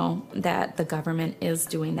to know that the government is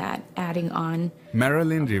doing that, adding on.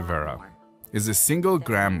 Marilyn Rivera is a single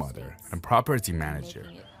grandmother and property manager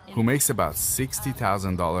who makes about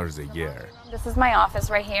 $60,000 a year. This is my office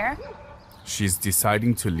right here. She's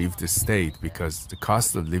deciding to leave the state because the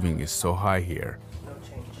cost of living is so high here.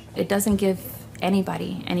 It doesn't give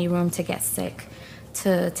anybody any room to get sick,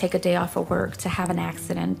 to take a day off of work, to have an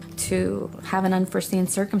accident, to have an unforeseen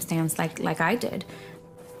circumstance like I did.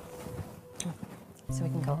 So we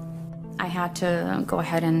can go. I had to go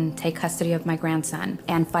ahead and take custody of my grandson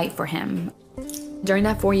and fight for him. During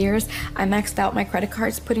that 4 years, I maxed out my credit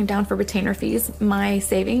cards, putting down for retainer fees, my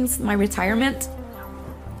savings, my retirement.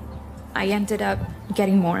 I ended up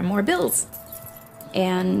getting more and more bills.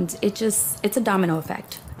 And it's a domino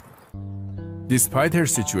effect. Despite her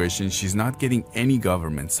situation, she's not getting any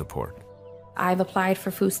government support. I've applied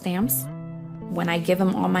for food stamps. When I give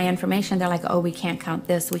them all my information, they're like, oh, we can't count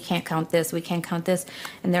this, we can't count this, we can't count this.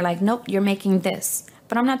 And they're like, nope, you're making this.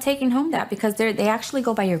 But I'm not taking home that because they actually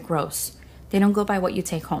go by your gross. They don't go by what you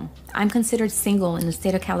take home. I'm considered single in the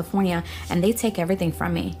state of California, and they take everything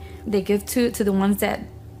from me. They give to the ones that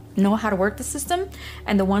know how to work the system,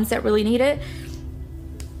 and the ones that really need it,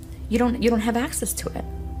 you don't have access to it.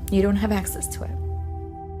 You don't have access to it.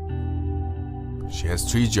 She has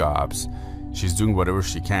 3 jobs. She's doing whatever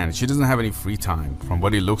she can. She doesn't have any free time. From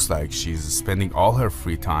what it looks like, she's spending all her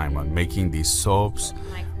free time on making these soaps,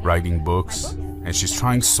 writing books, and she's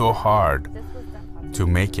trying so hard to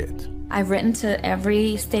make it. I've written to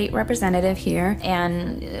every state representative here,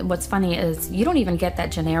 and what's funny is you don't even get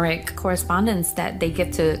that generic correspondence that they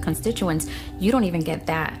give to constituents. You don't even get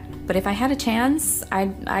that. But if I had a chance,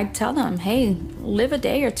 I'd tell them, hey, live a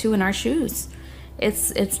day or two in our shoes.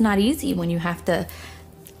 It's not easy when you have to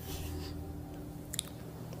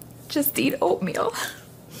just eat oatmeal.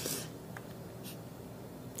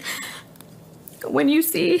 When you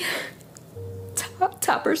see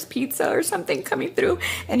Topper's Pizza or something coming through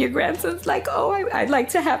and your grandson's like, oh, I'd like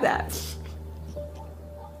to have that.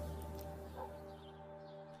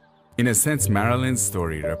 In a sense, Marilyn's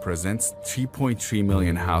story represents 3.3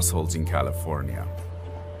 million households in California.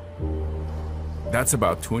 That's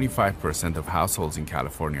about 25% of households in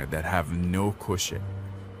California that have no cushion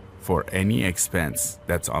for any expense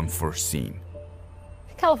that's unforeseen.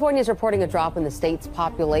 California is reporting a drop in the state's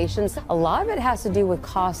population. A lot of it has to do with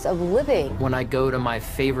costs of living. When I go to my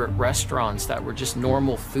favorite restaurants that were just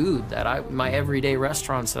normal food, my everyday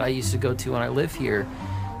restaurants that I used to go to when I live here,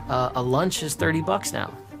 a lunch is $30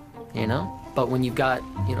 now, you know? But when you've got,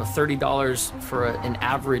 $30 for an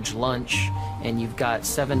average lunch and you've got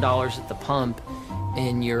 $7 at the pump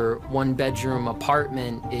and your 1-bedroom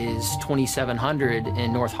apartment is $2,700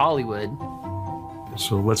 in North Hollywood.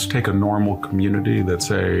 So let's take a normal community that's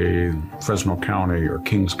say Fresno County or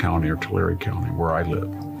Kings County or Tulare County where I live.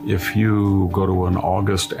 If you go to an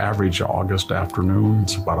average August afternoon,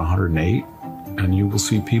 it's about 108, and you will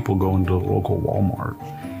see people go into the local Walmart.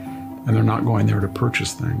 And they're not going there to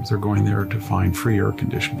purchase things, they're going there to find free air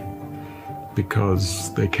conditioning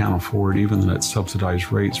because they can't afford, even at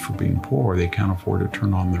subsidized rates for being poor, they can't afford to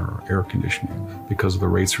turn on their air conditioning because the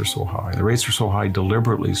rates are so high. The rates are so high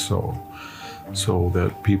deliberately so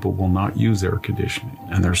that people will not use air conditioning.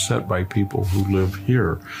 And they're set by people who live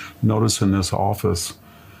here. Notice in this office,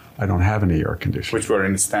 I don't have any air conditioning. Which we're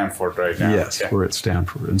in Stanford right now. Yes, yeah. We're at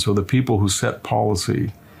Stanford. And so the people who set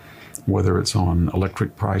policy, whether it's on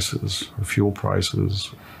electric prices or fuel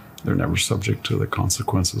prices, they're never subject to the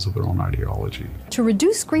consequences of their own ideology. To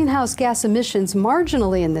reduce greenhouse gas emissions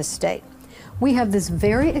marginally in this state, we have this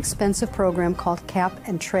very expensive program called Cap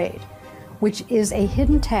and Trade, which is a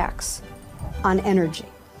hidden tax on energy.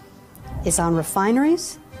 It's on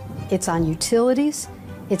refineries, it's on utilities,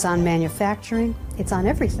 it's on manufacturing, it's on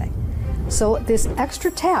everything. So this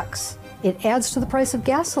extra tax, it adds to the price of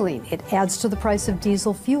gasoline, it adds to the price of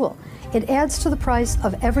diesel fuel, it adds to the price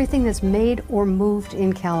of everything that's made or moved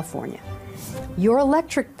in California. Your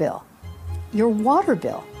electric bill, your water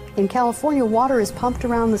bill. In California, water is pumped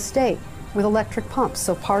around the state with electric pumps,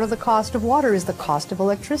 so part of the cost of water is the cost of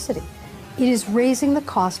electricity. It is raising the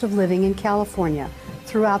cost of living in California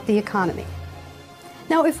throughout the economy.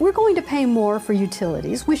 Now, if we're going to pay more for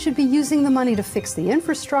utilities, we should be using the money to fix the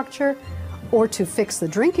infrastructure or to fix the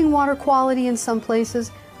drinking water quality in some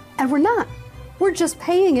places, and we're not. We're just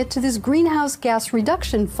paying it to this greenhouse gas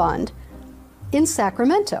reduction fund in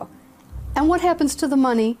Sacramento. And what happens to the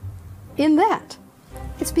money in that?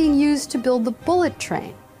 It's being used to build the bullet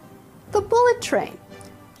train. The bullet train,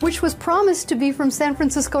 which was promised to be from San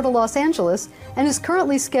Francisco to Los Angeles and is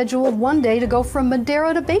currently scheduled one day to go from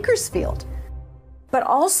Madera to Bakersfield. But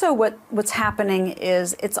also what's happening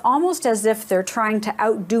is it's almost as if they're trying to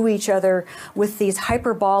outdo each other with these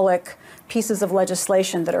hyperbolic pieces of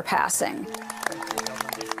legislation that are passing.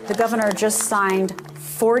 The governor just signed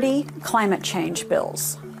 40 climate change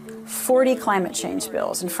bills. 40 climate change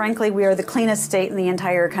bills. And frankly, we are the cleanest state in the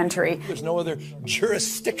entire country. There's no other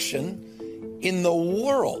jurisdiction in the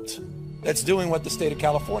world that's doing what the state of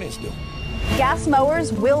California is doing. Gas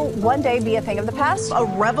mowers will one day be a thing of the past. A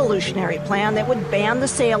revolutionary plan that would ban the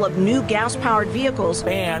sale of new gas-powered vehicles.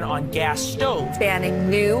 Ban on gas stoves. Banning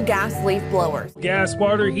new gas leaf blowers. Gas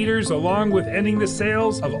water heaters, along with ending the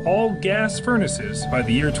sales of all gas furnaces by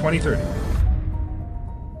the year 2030.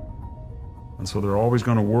 And so they're always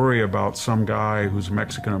going to worry about some guy who's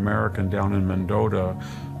Mexican-American down in Mendota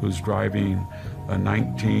who's driving a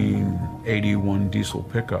 1981 diesel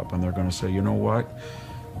pickup. And they're going to say, you know what?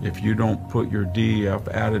 If you don't put your DEF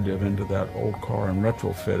additive into that old car and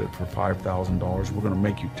retrofit it for $5,000, we're going to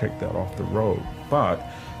make you take that off the road. But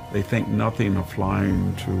they think nothing of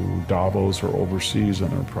flying to Davos or overseas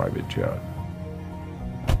in a private jet.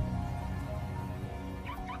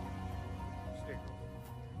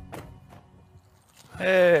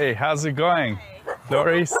 Hey, how's it going?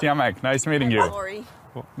 Lori, Siamak, nice meeting you. Lori.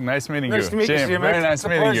 Nice meeting Nice you. to meet you, Jim, Siamak. very nice It's a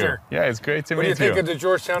meeting pleasure. you. Yeah, it's great to What do meet you think of the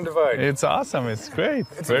Georgetown Divide? It's awesome. It's great.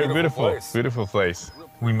 It's a very beautiful place. Beautiful place.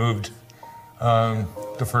 We moved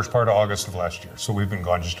the first part of August of last year, so we've been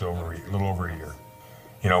gone just a little over a year.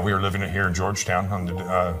 You know, we were living here in Georgetown on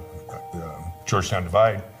the Georgetown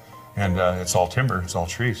Divide, and it's all timber, it's all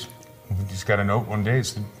trees. We just got a note one day,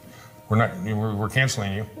 said, we're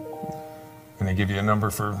canceling you, and they give you a number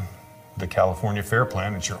for the California Fair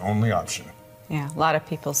Plan. It's your only option. Yeah, a lot of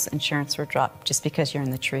people's insurance were dropped just because you're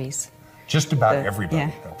in the trees. Just about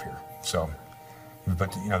everybody up here. So,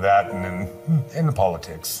 but you know that, and then in the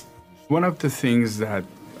politics. One of the things that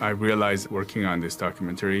I realized working on this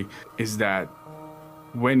documentary is that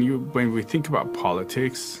when we think about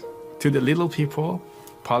politics, to the little people,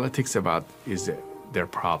 politics is their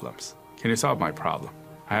problems. Can you solve my problem?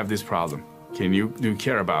 I have this problem. Do you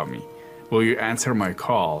care about me? Will you answer my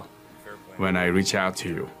call when I reach out to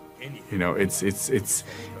you? You know, it's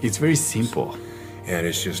very simple. And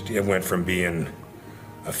it's just, it went from being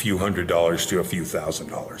a few $100s to a few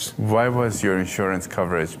 $1,000s. Why was your insurance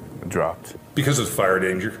coverage dropped? Because of fire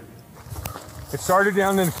danger. It started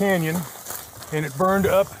down in the canyon, and it burned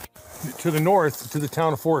up to the north to the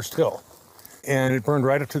town of Forest Hill. And it burned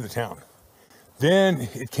right up to the town. Then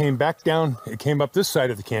it came back down, it came up this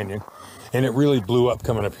side of the canyon, and it really blew up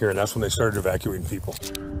coming up here, and that's when they started evacuating people.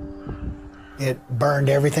 It burned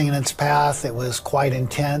everything in its path. It was quite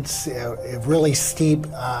intense, really steep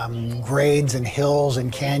grades and hills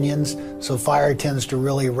and canyons. So fire tends to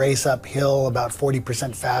really race uphill about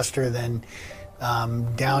 40% faster than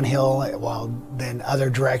downhill, than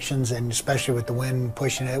other directions, and especially with the wind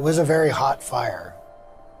pushing it. It was a very hot fire.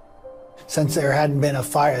 Since there hadn't been a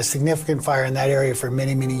significant fire in that area for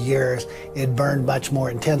many, many years, it burned much more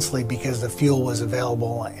intensely because the fuel was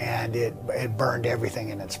available, and it burned everything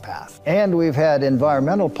in its path. And we've had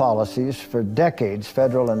environmental policies for decades,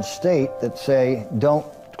 federal and state, that say don't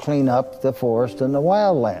clean up the forest and the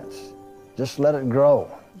wildlands. Just let it grow.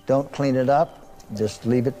 Don't clean it up, just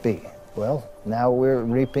leave it be. Well, now we're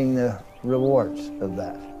reaping the rewards of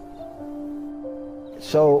that.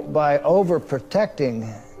 So by overprotecting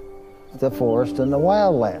the forest and the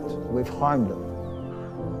wildlands, we've harmed them.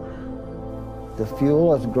 The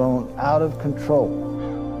fuel has grown out of control.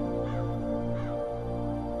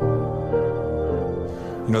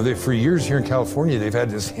 You know, for years here in California, they've had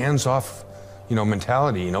this hands-off,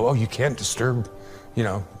 mentality. Oh, you can't disturb,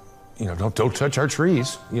 don't touch our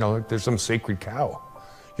trees. There's some sacred cow.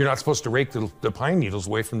 You're not supposed to rake the pine needles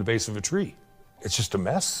away from the base of a tree. It's just a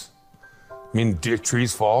mess.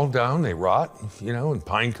 Trees fall down, they rot, and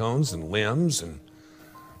pine cones and limbs and,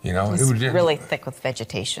 It's really thick with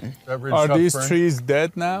vegetation. Are these trees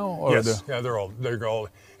dead now? Or yes, yeah, they're all,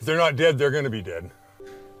 if they're not dead, they're gonna be dead.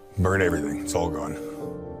 Burn everything, it's all gone.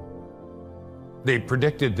 They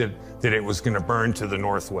predicted that it was gonna burn to the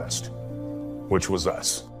northwest, which was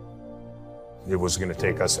us. It was gonna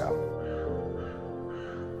take us out.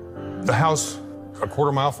 The house, a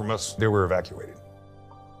quarter mile from us, they were evacuated.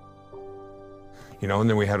 And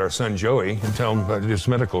then we had our son Joey and tell him about his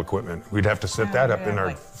medical equipment. We'd have to set that up in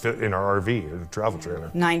our RV, or the travel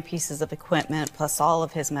trailer. 9 pieces of equipment plus all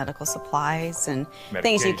of his medical supplies and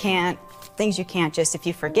things you can't just, if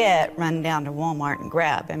you forget, run down to Walmart and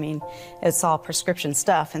grab. It's all prescription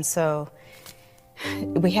stuff, and so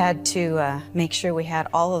we had to make sure we had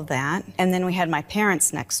all of that. And then we had my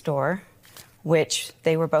parents next door, which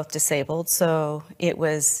they were both disabled, so it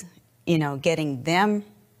was, getting them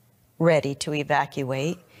ready to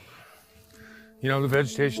evacuate. The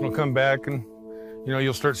vegetation will come back, and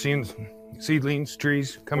you'll start seeing seedlings,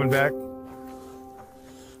 trees coming back.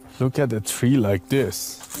 Look at a tree like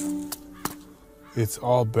this. It's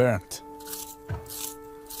all burnt.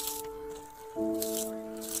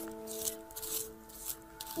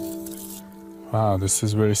 Wow, this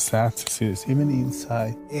is very sad to see this, even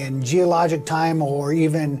inside. In geologic time, or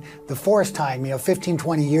even the forest time, 15,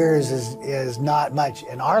 20 years is not much.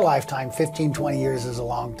 In our lifetime, 15, 20 years is a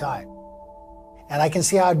long time. And I can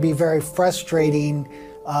see how it'd be very frustrating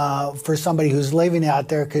for somebody who's living out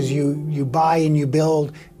there, because you buy and you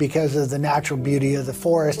build because of the natural beauty of the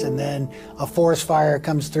forest, and then a forest fire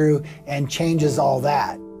comes through and changes all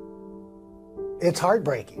that. It's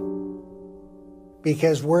heartbreaking,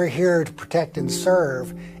 because we're here to protect and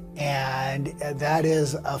serve, and that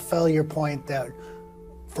is a failure point that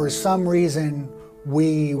for some reason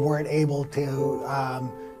we weren't able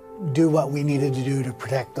to do what we needed to do to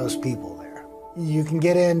protect those people there. You can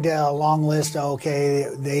get into a long list of, okay,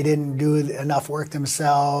 they didn't do enough work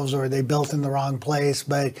themselves, or they built in the wrong place,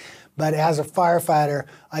 but as a firefighter,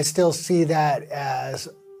 I still see that as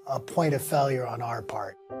a point of failure on our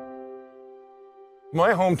part.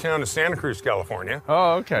 My hometown is Santa Cruz, California.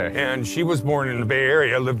 Oh, okay. And she was born in the Bay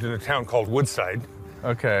Area, lived in a town called Woodside.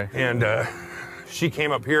 Okay. And she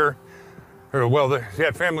came up here, she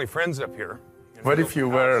had family friends up here. What if you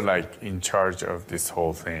were in charge of this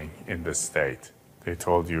whole thing in the state? They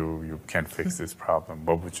told you can't fix this problem.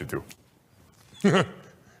 What would you do?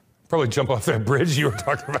 Probably jump off that bridge you were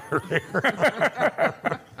talking about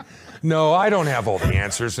earlier. No, I don't have all the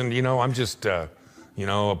answers. And, I'm just, a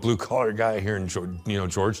blue-collar guy here in,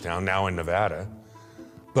 Georgetown, now in Nevada.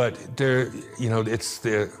 But it's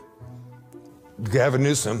Gavin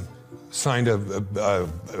Newsom signed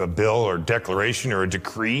a bill or declaration or a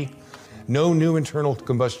decree. No new internal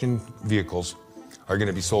combustion vehicles are going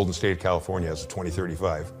to be sold in the state of California as of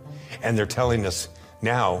 2035. And they're telling us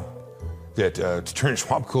now that to turn a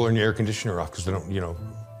swamp cooler and the air conditioner off, because they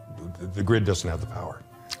don't, the grid doesn't have the power.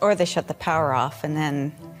 Or they shut the power off, and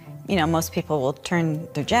then, most people will turn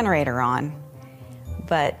their generator on.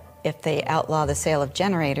 But if they outlaw the sale of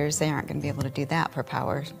generators, they aren't going to be able to do that for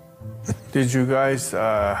power. Did you guys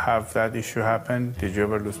have that issue happen? Did you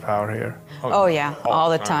ever lose power here? Oh yeah, all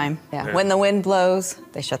the time. Yeah. When the wind blows,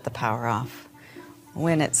 they shut the power off.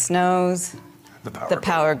 When it snows, the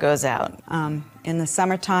power goes out. In the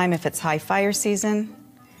summertime, if it's high fire season,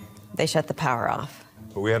 they shut the power off.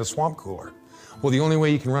 But we had a swamp cooler. Well, the only way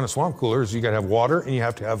you can run a swamp cooler is you got to have water and you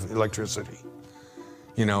have to have electricity.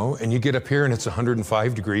 And you get up here and it's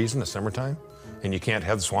 105 degrees in the summertime and you can't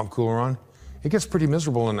have the swamp cooler on. It gets pretty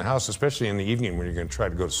miserable in the house, especially in the evening when you're going to try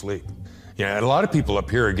to go to sleep. Yeah, and a lot of people up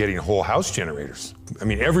here are getting whole house generators. I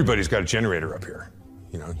mean, everybody's got a generator up here.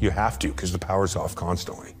 You have to, because the power's off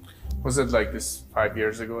constantly. Was it like this 5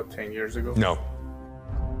 years ago, 10 years ago? No.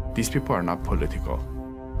 These people are not political.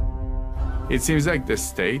 It seems like the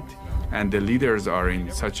state and the leaders are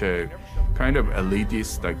in such a kind of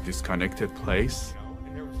elitist, disconnected place.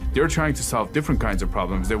 They're trying to solve different kinds of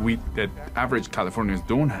problems that average Californians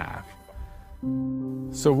don't have.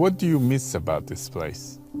 So what do you miss about this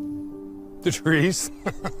place? The trees,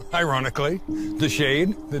 ironically. The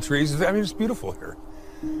shade, the trees. I mean, it's beautiful here.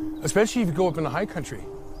 Especially if you go up in the high country.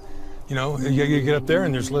 You get up there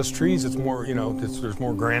and there's less trees. It's more, there's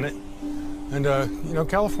more granite. And,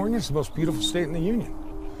 California's the most beautiful state in the Union.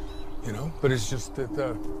 But it's just that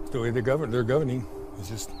the way they're governing is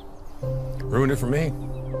just ruined it for me.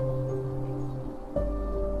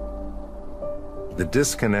 The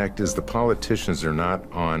disconnect is the politicians are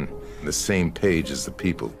not on the same page as the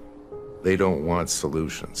people. They don't want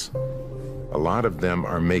solutions. A lot of them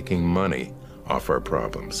are making money off our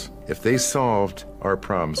problems. If they solved our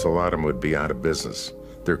problems, a lot of them would be out of business.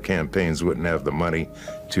 Their campaigns wouldn't have the money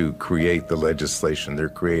to create the legislation they're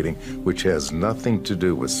creating, which has nothing to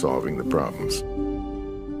do with solving the problems.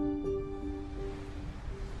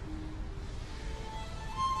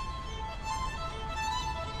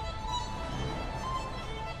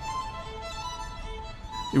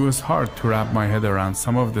 It was hard to wrap my head around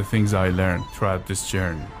some of the things I learned throughout this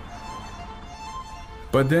journey.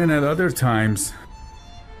 But then at other times,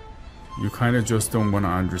 you kind of just don't want to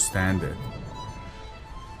understand it,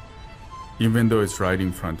 even though it's right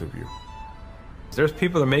in front of you. There's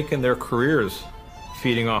people that are making their careers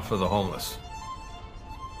feeding off of the homeless.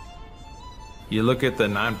 You look at the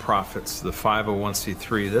nonprofits, the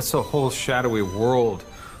 501c3, that's a whole shadowy world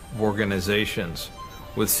of organizations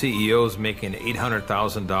with CEOs making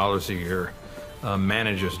 $800,000 a year,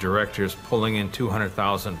 managers, directors pulling in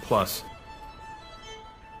 $200,000 plus.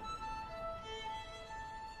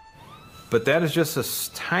 But that is just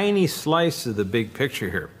a tiny slice of the big picture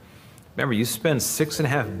here. Remember, you spend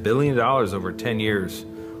 $6.5 billion over 10 years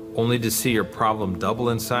only to see your problem double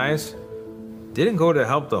in size. Didn't go to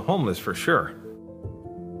help the homeless for sure.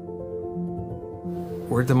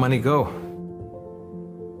 Where'd the money go?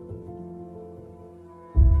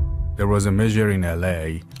 There was a measure in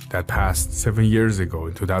LA that passed 7 years ago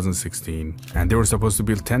in 2016, and they were supposed to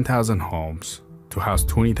build 10,000 homes to house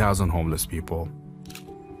 20,000 homeless people.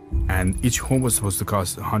 And each home was supposed to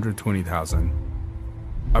cost $120,000.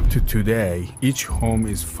 Up to today, each home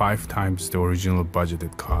is 5 times the original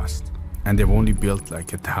budgeted cost, and they've only built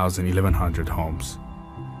like 1,000, 1,100 homes.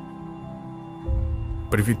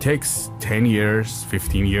 But if it takes 10 years,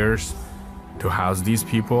 15 years to house these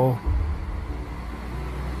people,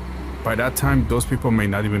 by that time, those people may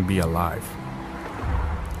not even be alive.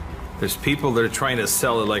 There's people that are trying to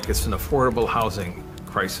sell it like it's an affordable housing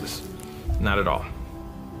crisis. Not at all.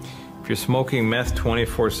 If you're smoking meth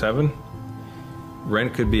 24/7,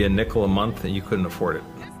 rent could be a nickel a month and you couldn't afford it.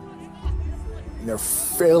 And they're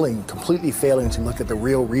completely failing to look at the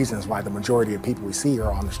real reasons why the majority of people we see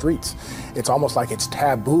are on the streets. It's almost like it's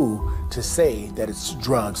taboo to say that it's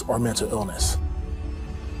drugs or mental illness.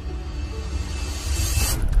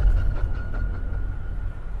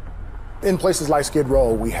 In places like Skid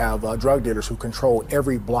Row, we have drug dealers who control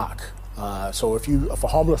every block. So if a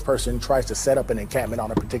homeless person tries to set up an encampment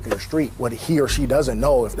on a particular street, what he or she doesn't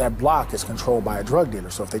know if that block is controlled by a drug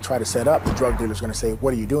dealer. So if they try to set up, the drug dealer is going to say,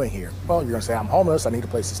 "What are you doing here?" Well, you're going to say, "I'm homeless, I need a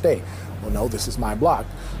place to stay." Well, no, this is my block.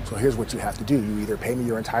 So here's what you have to do. You either pay me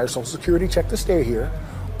your entire Social Security check to stay here,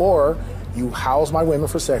 or you house my women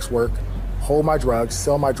for sex work, hold my drugs,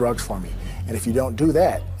 sell my drugs for me. And if you don't do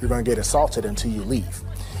that, you're going to get assaulted until you leave.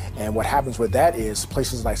 And what happens with that is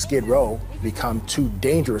places like Skid Row become too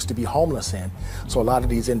dangerous to be homeless in. So a lot of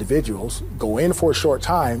these individuals go in for a short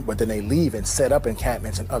time, but then they leave and set up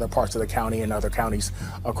encampments in other parts of the county and other counties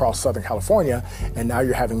across Southern California. And now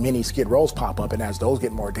you're having many Skid Rows pop up. And as those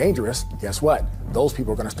get more dangerous, guess what? Those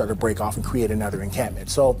people are going to start to break off and create another encampment.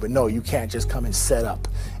 So, but no, you can't just come and set up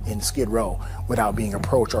in Skid Row without being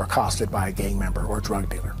approached or accosted by a gang member or a drug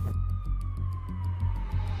dealer.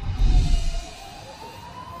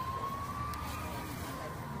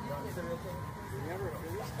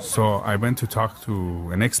 So I went to talk to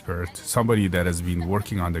an expert, somebody that has been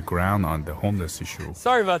working on the ground on the homeless issue.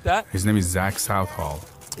 Sorry about that. His name is Zach Southall.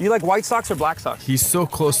 You like white socks or black socks? He's so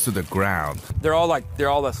close to the ground. They're all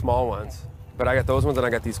the small ones. But I got those ones and I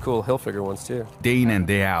got these cool Hilfiger ones too. Day in and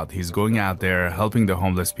day out, he's going out there helping the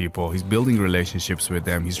homeless people. He's building relationships with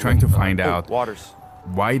them. He's trying to find out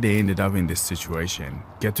why they ended up in this situation,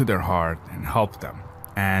 get to their heart and help them.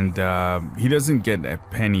 And he doesn't get a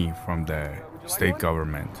penny from the state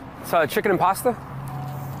government. So chicken and pasta?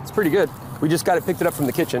 It's pretty good. We just picked it up from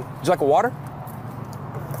the kitchen. Would you like a water?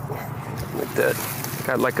 Like that.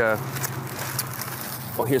 Got like a,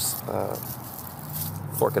 oh, here's a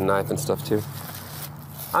fork and knife and stuff too.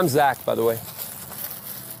 I'm Zach, by the way.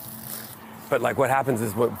 But like what happens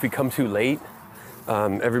is if we come too late,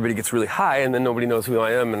 everybody gets really high and then nobody knows who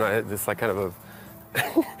I am, and it's like kind of a,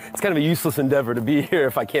 it's kind of a useless endeavor to be here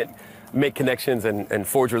if I can't make connections and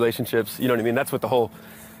forge relationships. You know what I mean? That's what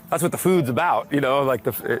the food's about, you know? Like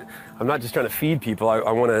I'm not just trying to feed people. I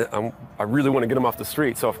really want to get them off the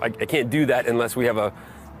street. So if I can't do that unless we have a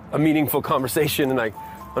meaningful conversation, and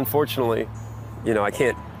unfortunately, you know, I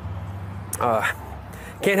can't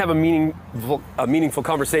have a meaningful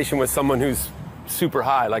conversation with someone who's super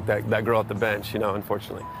high, like that girl at the bench, you know,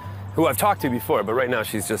 unfortunately, who I've talked to before, but right now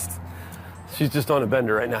she's just She's just on a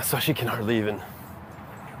bender right now, so she can hardly even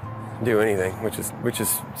do anything, which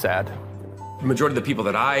is sad. The majority of the people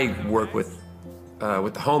that I work with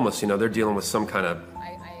the homeless, you know, they're dealing with some kind of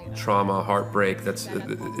trauma, heartbreak. It's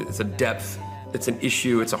a depth, it's an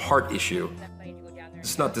issue, it's a heart issue.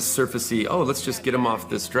 It's not this surfacey, oh, let's just get him off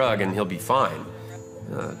this drug and he'll be fine.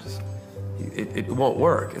 It won't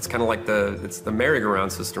work. It's kind of like it's the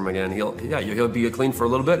merry-go-round system again. He'll be clean for a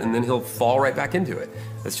little bit and then he'll fall right back into it.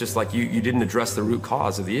 It's just like you didn't address the root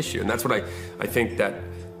cause of the issue. And that's what I think that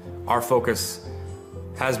our focus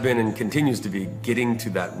has been and continues to be, getting to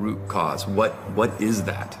that root cause. What is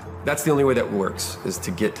that? That's the only way that works, is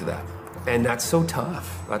to get to that. And that's so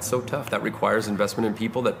tough. That's so tough. That requires investment in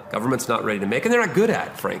people that government's not ready to make, and they're not good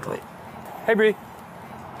at, frankly. Hey, Bree.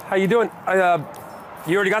 How you doing?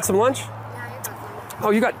 You already got some lunch?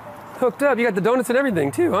 Oh, you got hooked up. You got the donuts and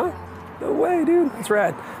everything, too, huh? No way, dude. That's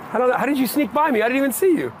rad. How did you sneak by me? I didn't even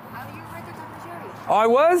see you. Oh, I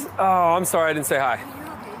was? Oh, I'm sorry. I didn't say hi.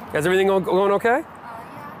 Is everything going okay?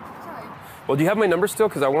 Well, do you have my number still?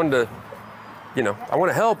 Because I wanted to, you know, I want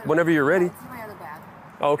to help whenever you're ready.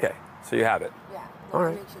 Oh, okay. So you have it? Yeah. All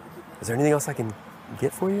right. Is there anything else I can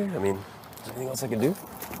get for you? I mean, is there anything else I can do?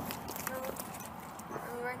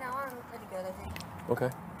 Right now, I'm pretty good, I think. Okay,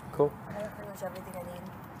 cool. I have pretty much everything I need.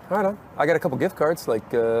 All right, I got a couple gift cards, like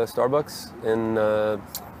Starbucks, and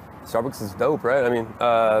Starbucks is dope, right? I mean,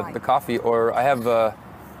 the coffee, or I have, I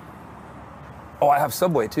have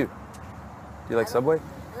Subway, too. Do you like Subway?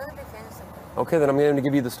 I'm really big fan of Subway. Okay, then I'm going to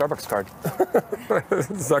give you the Starbucks card.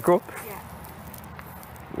 Is that cool? Yeah.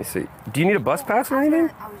 Let me see. Do you need a bus pass or anything?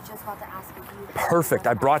 I was just about to ask if you... Perfect.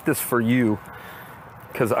 I brought this for you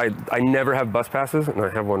because I never have bus passes, and I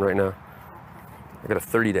have one right now. I got a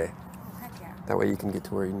 30-day. That way you can get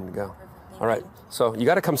to where you need to go. All right. So you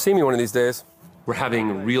got to come see me one of these days. We're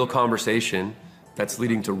having real conversation that's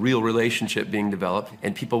leading to real relationship being developed,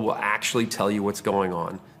 and people will actually tell you what's going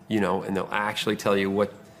on, you know, and they'll actually tell you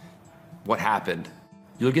what happened.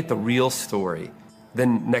 You'll get the real story.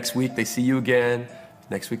 Then next week they see you again.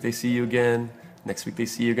 Next week they see you again. Next week they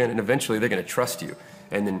see you again. And eventually they're going to trust you.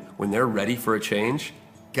 And then when they're ready for a change,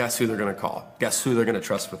 guess who they're going to call? Guess who they're going to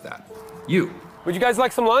trust with that? You. Would you guys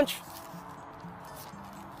like some lunch?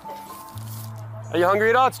 Are you hungry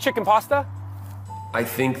at all? It's chicken pasta. I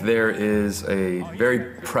think there is a very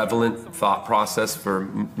prevalent thought process for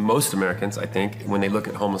most Americans, I think, when they look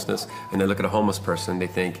at homelessness and they look at a homeless person, they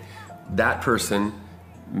think that person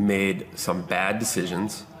made some bad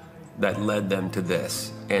decisions that led them to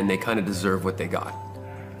this, and they kind of deserve what they got.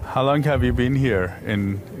 How long have you been here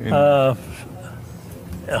in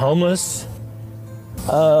homeless?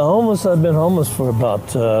 I've been homeless for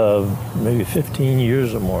about maybe 15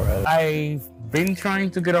 years or more. I've been trying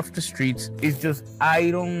to get off the streets. It's just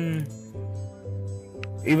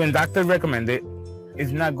even doctor recommended,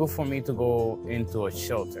 it's not good for me to go into a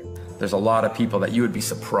shelter. There's a lot of people that you would be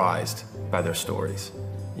surprised by their stories.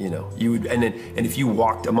 You know, you would, and if you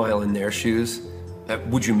walked a mile in their shoes,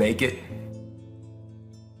 would you make it?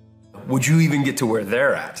 Would you even get to where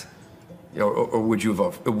they're at, or would you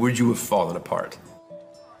have fallen apart?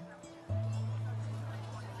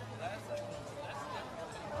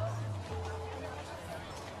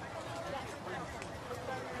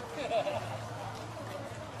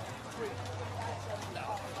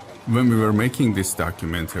 When we were making this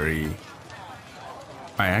documentary,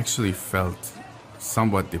 I actually felt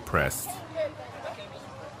somewhat depressed.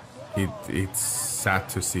 It's sad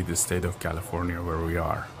to see the state of California where we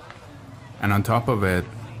are. And on top of it,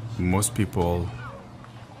 most people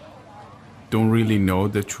don't really know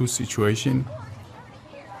the true situation.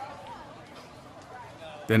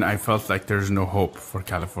 Then I felt like there's no hope for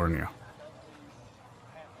California.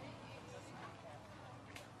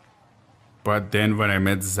 But then when I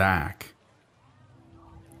met Zach,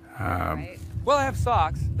 well, I have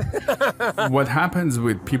socks. What happens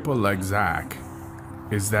with people like Zach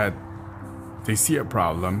is that they see a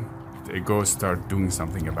problem, they go start doing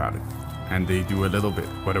something about it, and they do a little bit,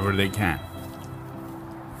 whatever they can.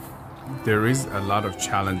 There is a lot of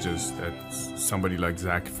challenges that somebody like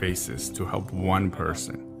Zach faces to help one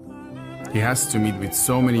person. He has to meet with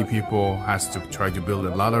so many people, has to try to build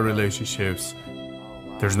a lot of relationships.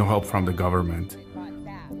 There's no help from the government,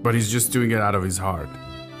 but he's just doing it out of his heart.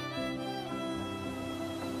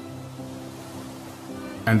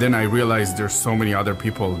 And then I realized there's so many other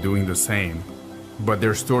people doing the same, but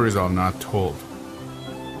their stories are not told.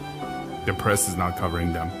 The press is not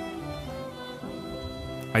covering them.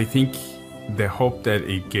 I think the hope that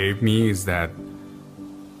it gave me is that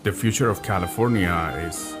the future of California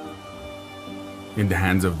is in the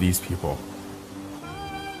hands of these people.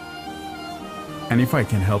 And if I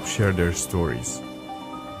can help share their stories,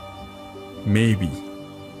 maybe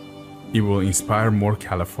it will inspire more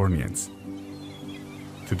Californians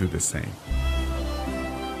to do the same.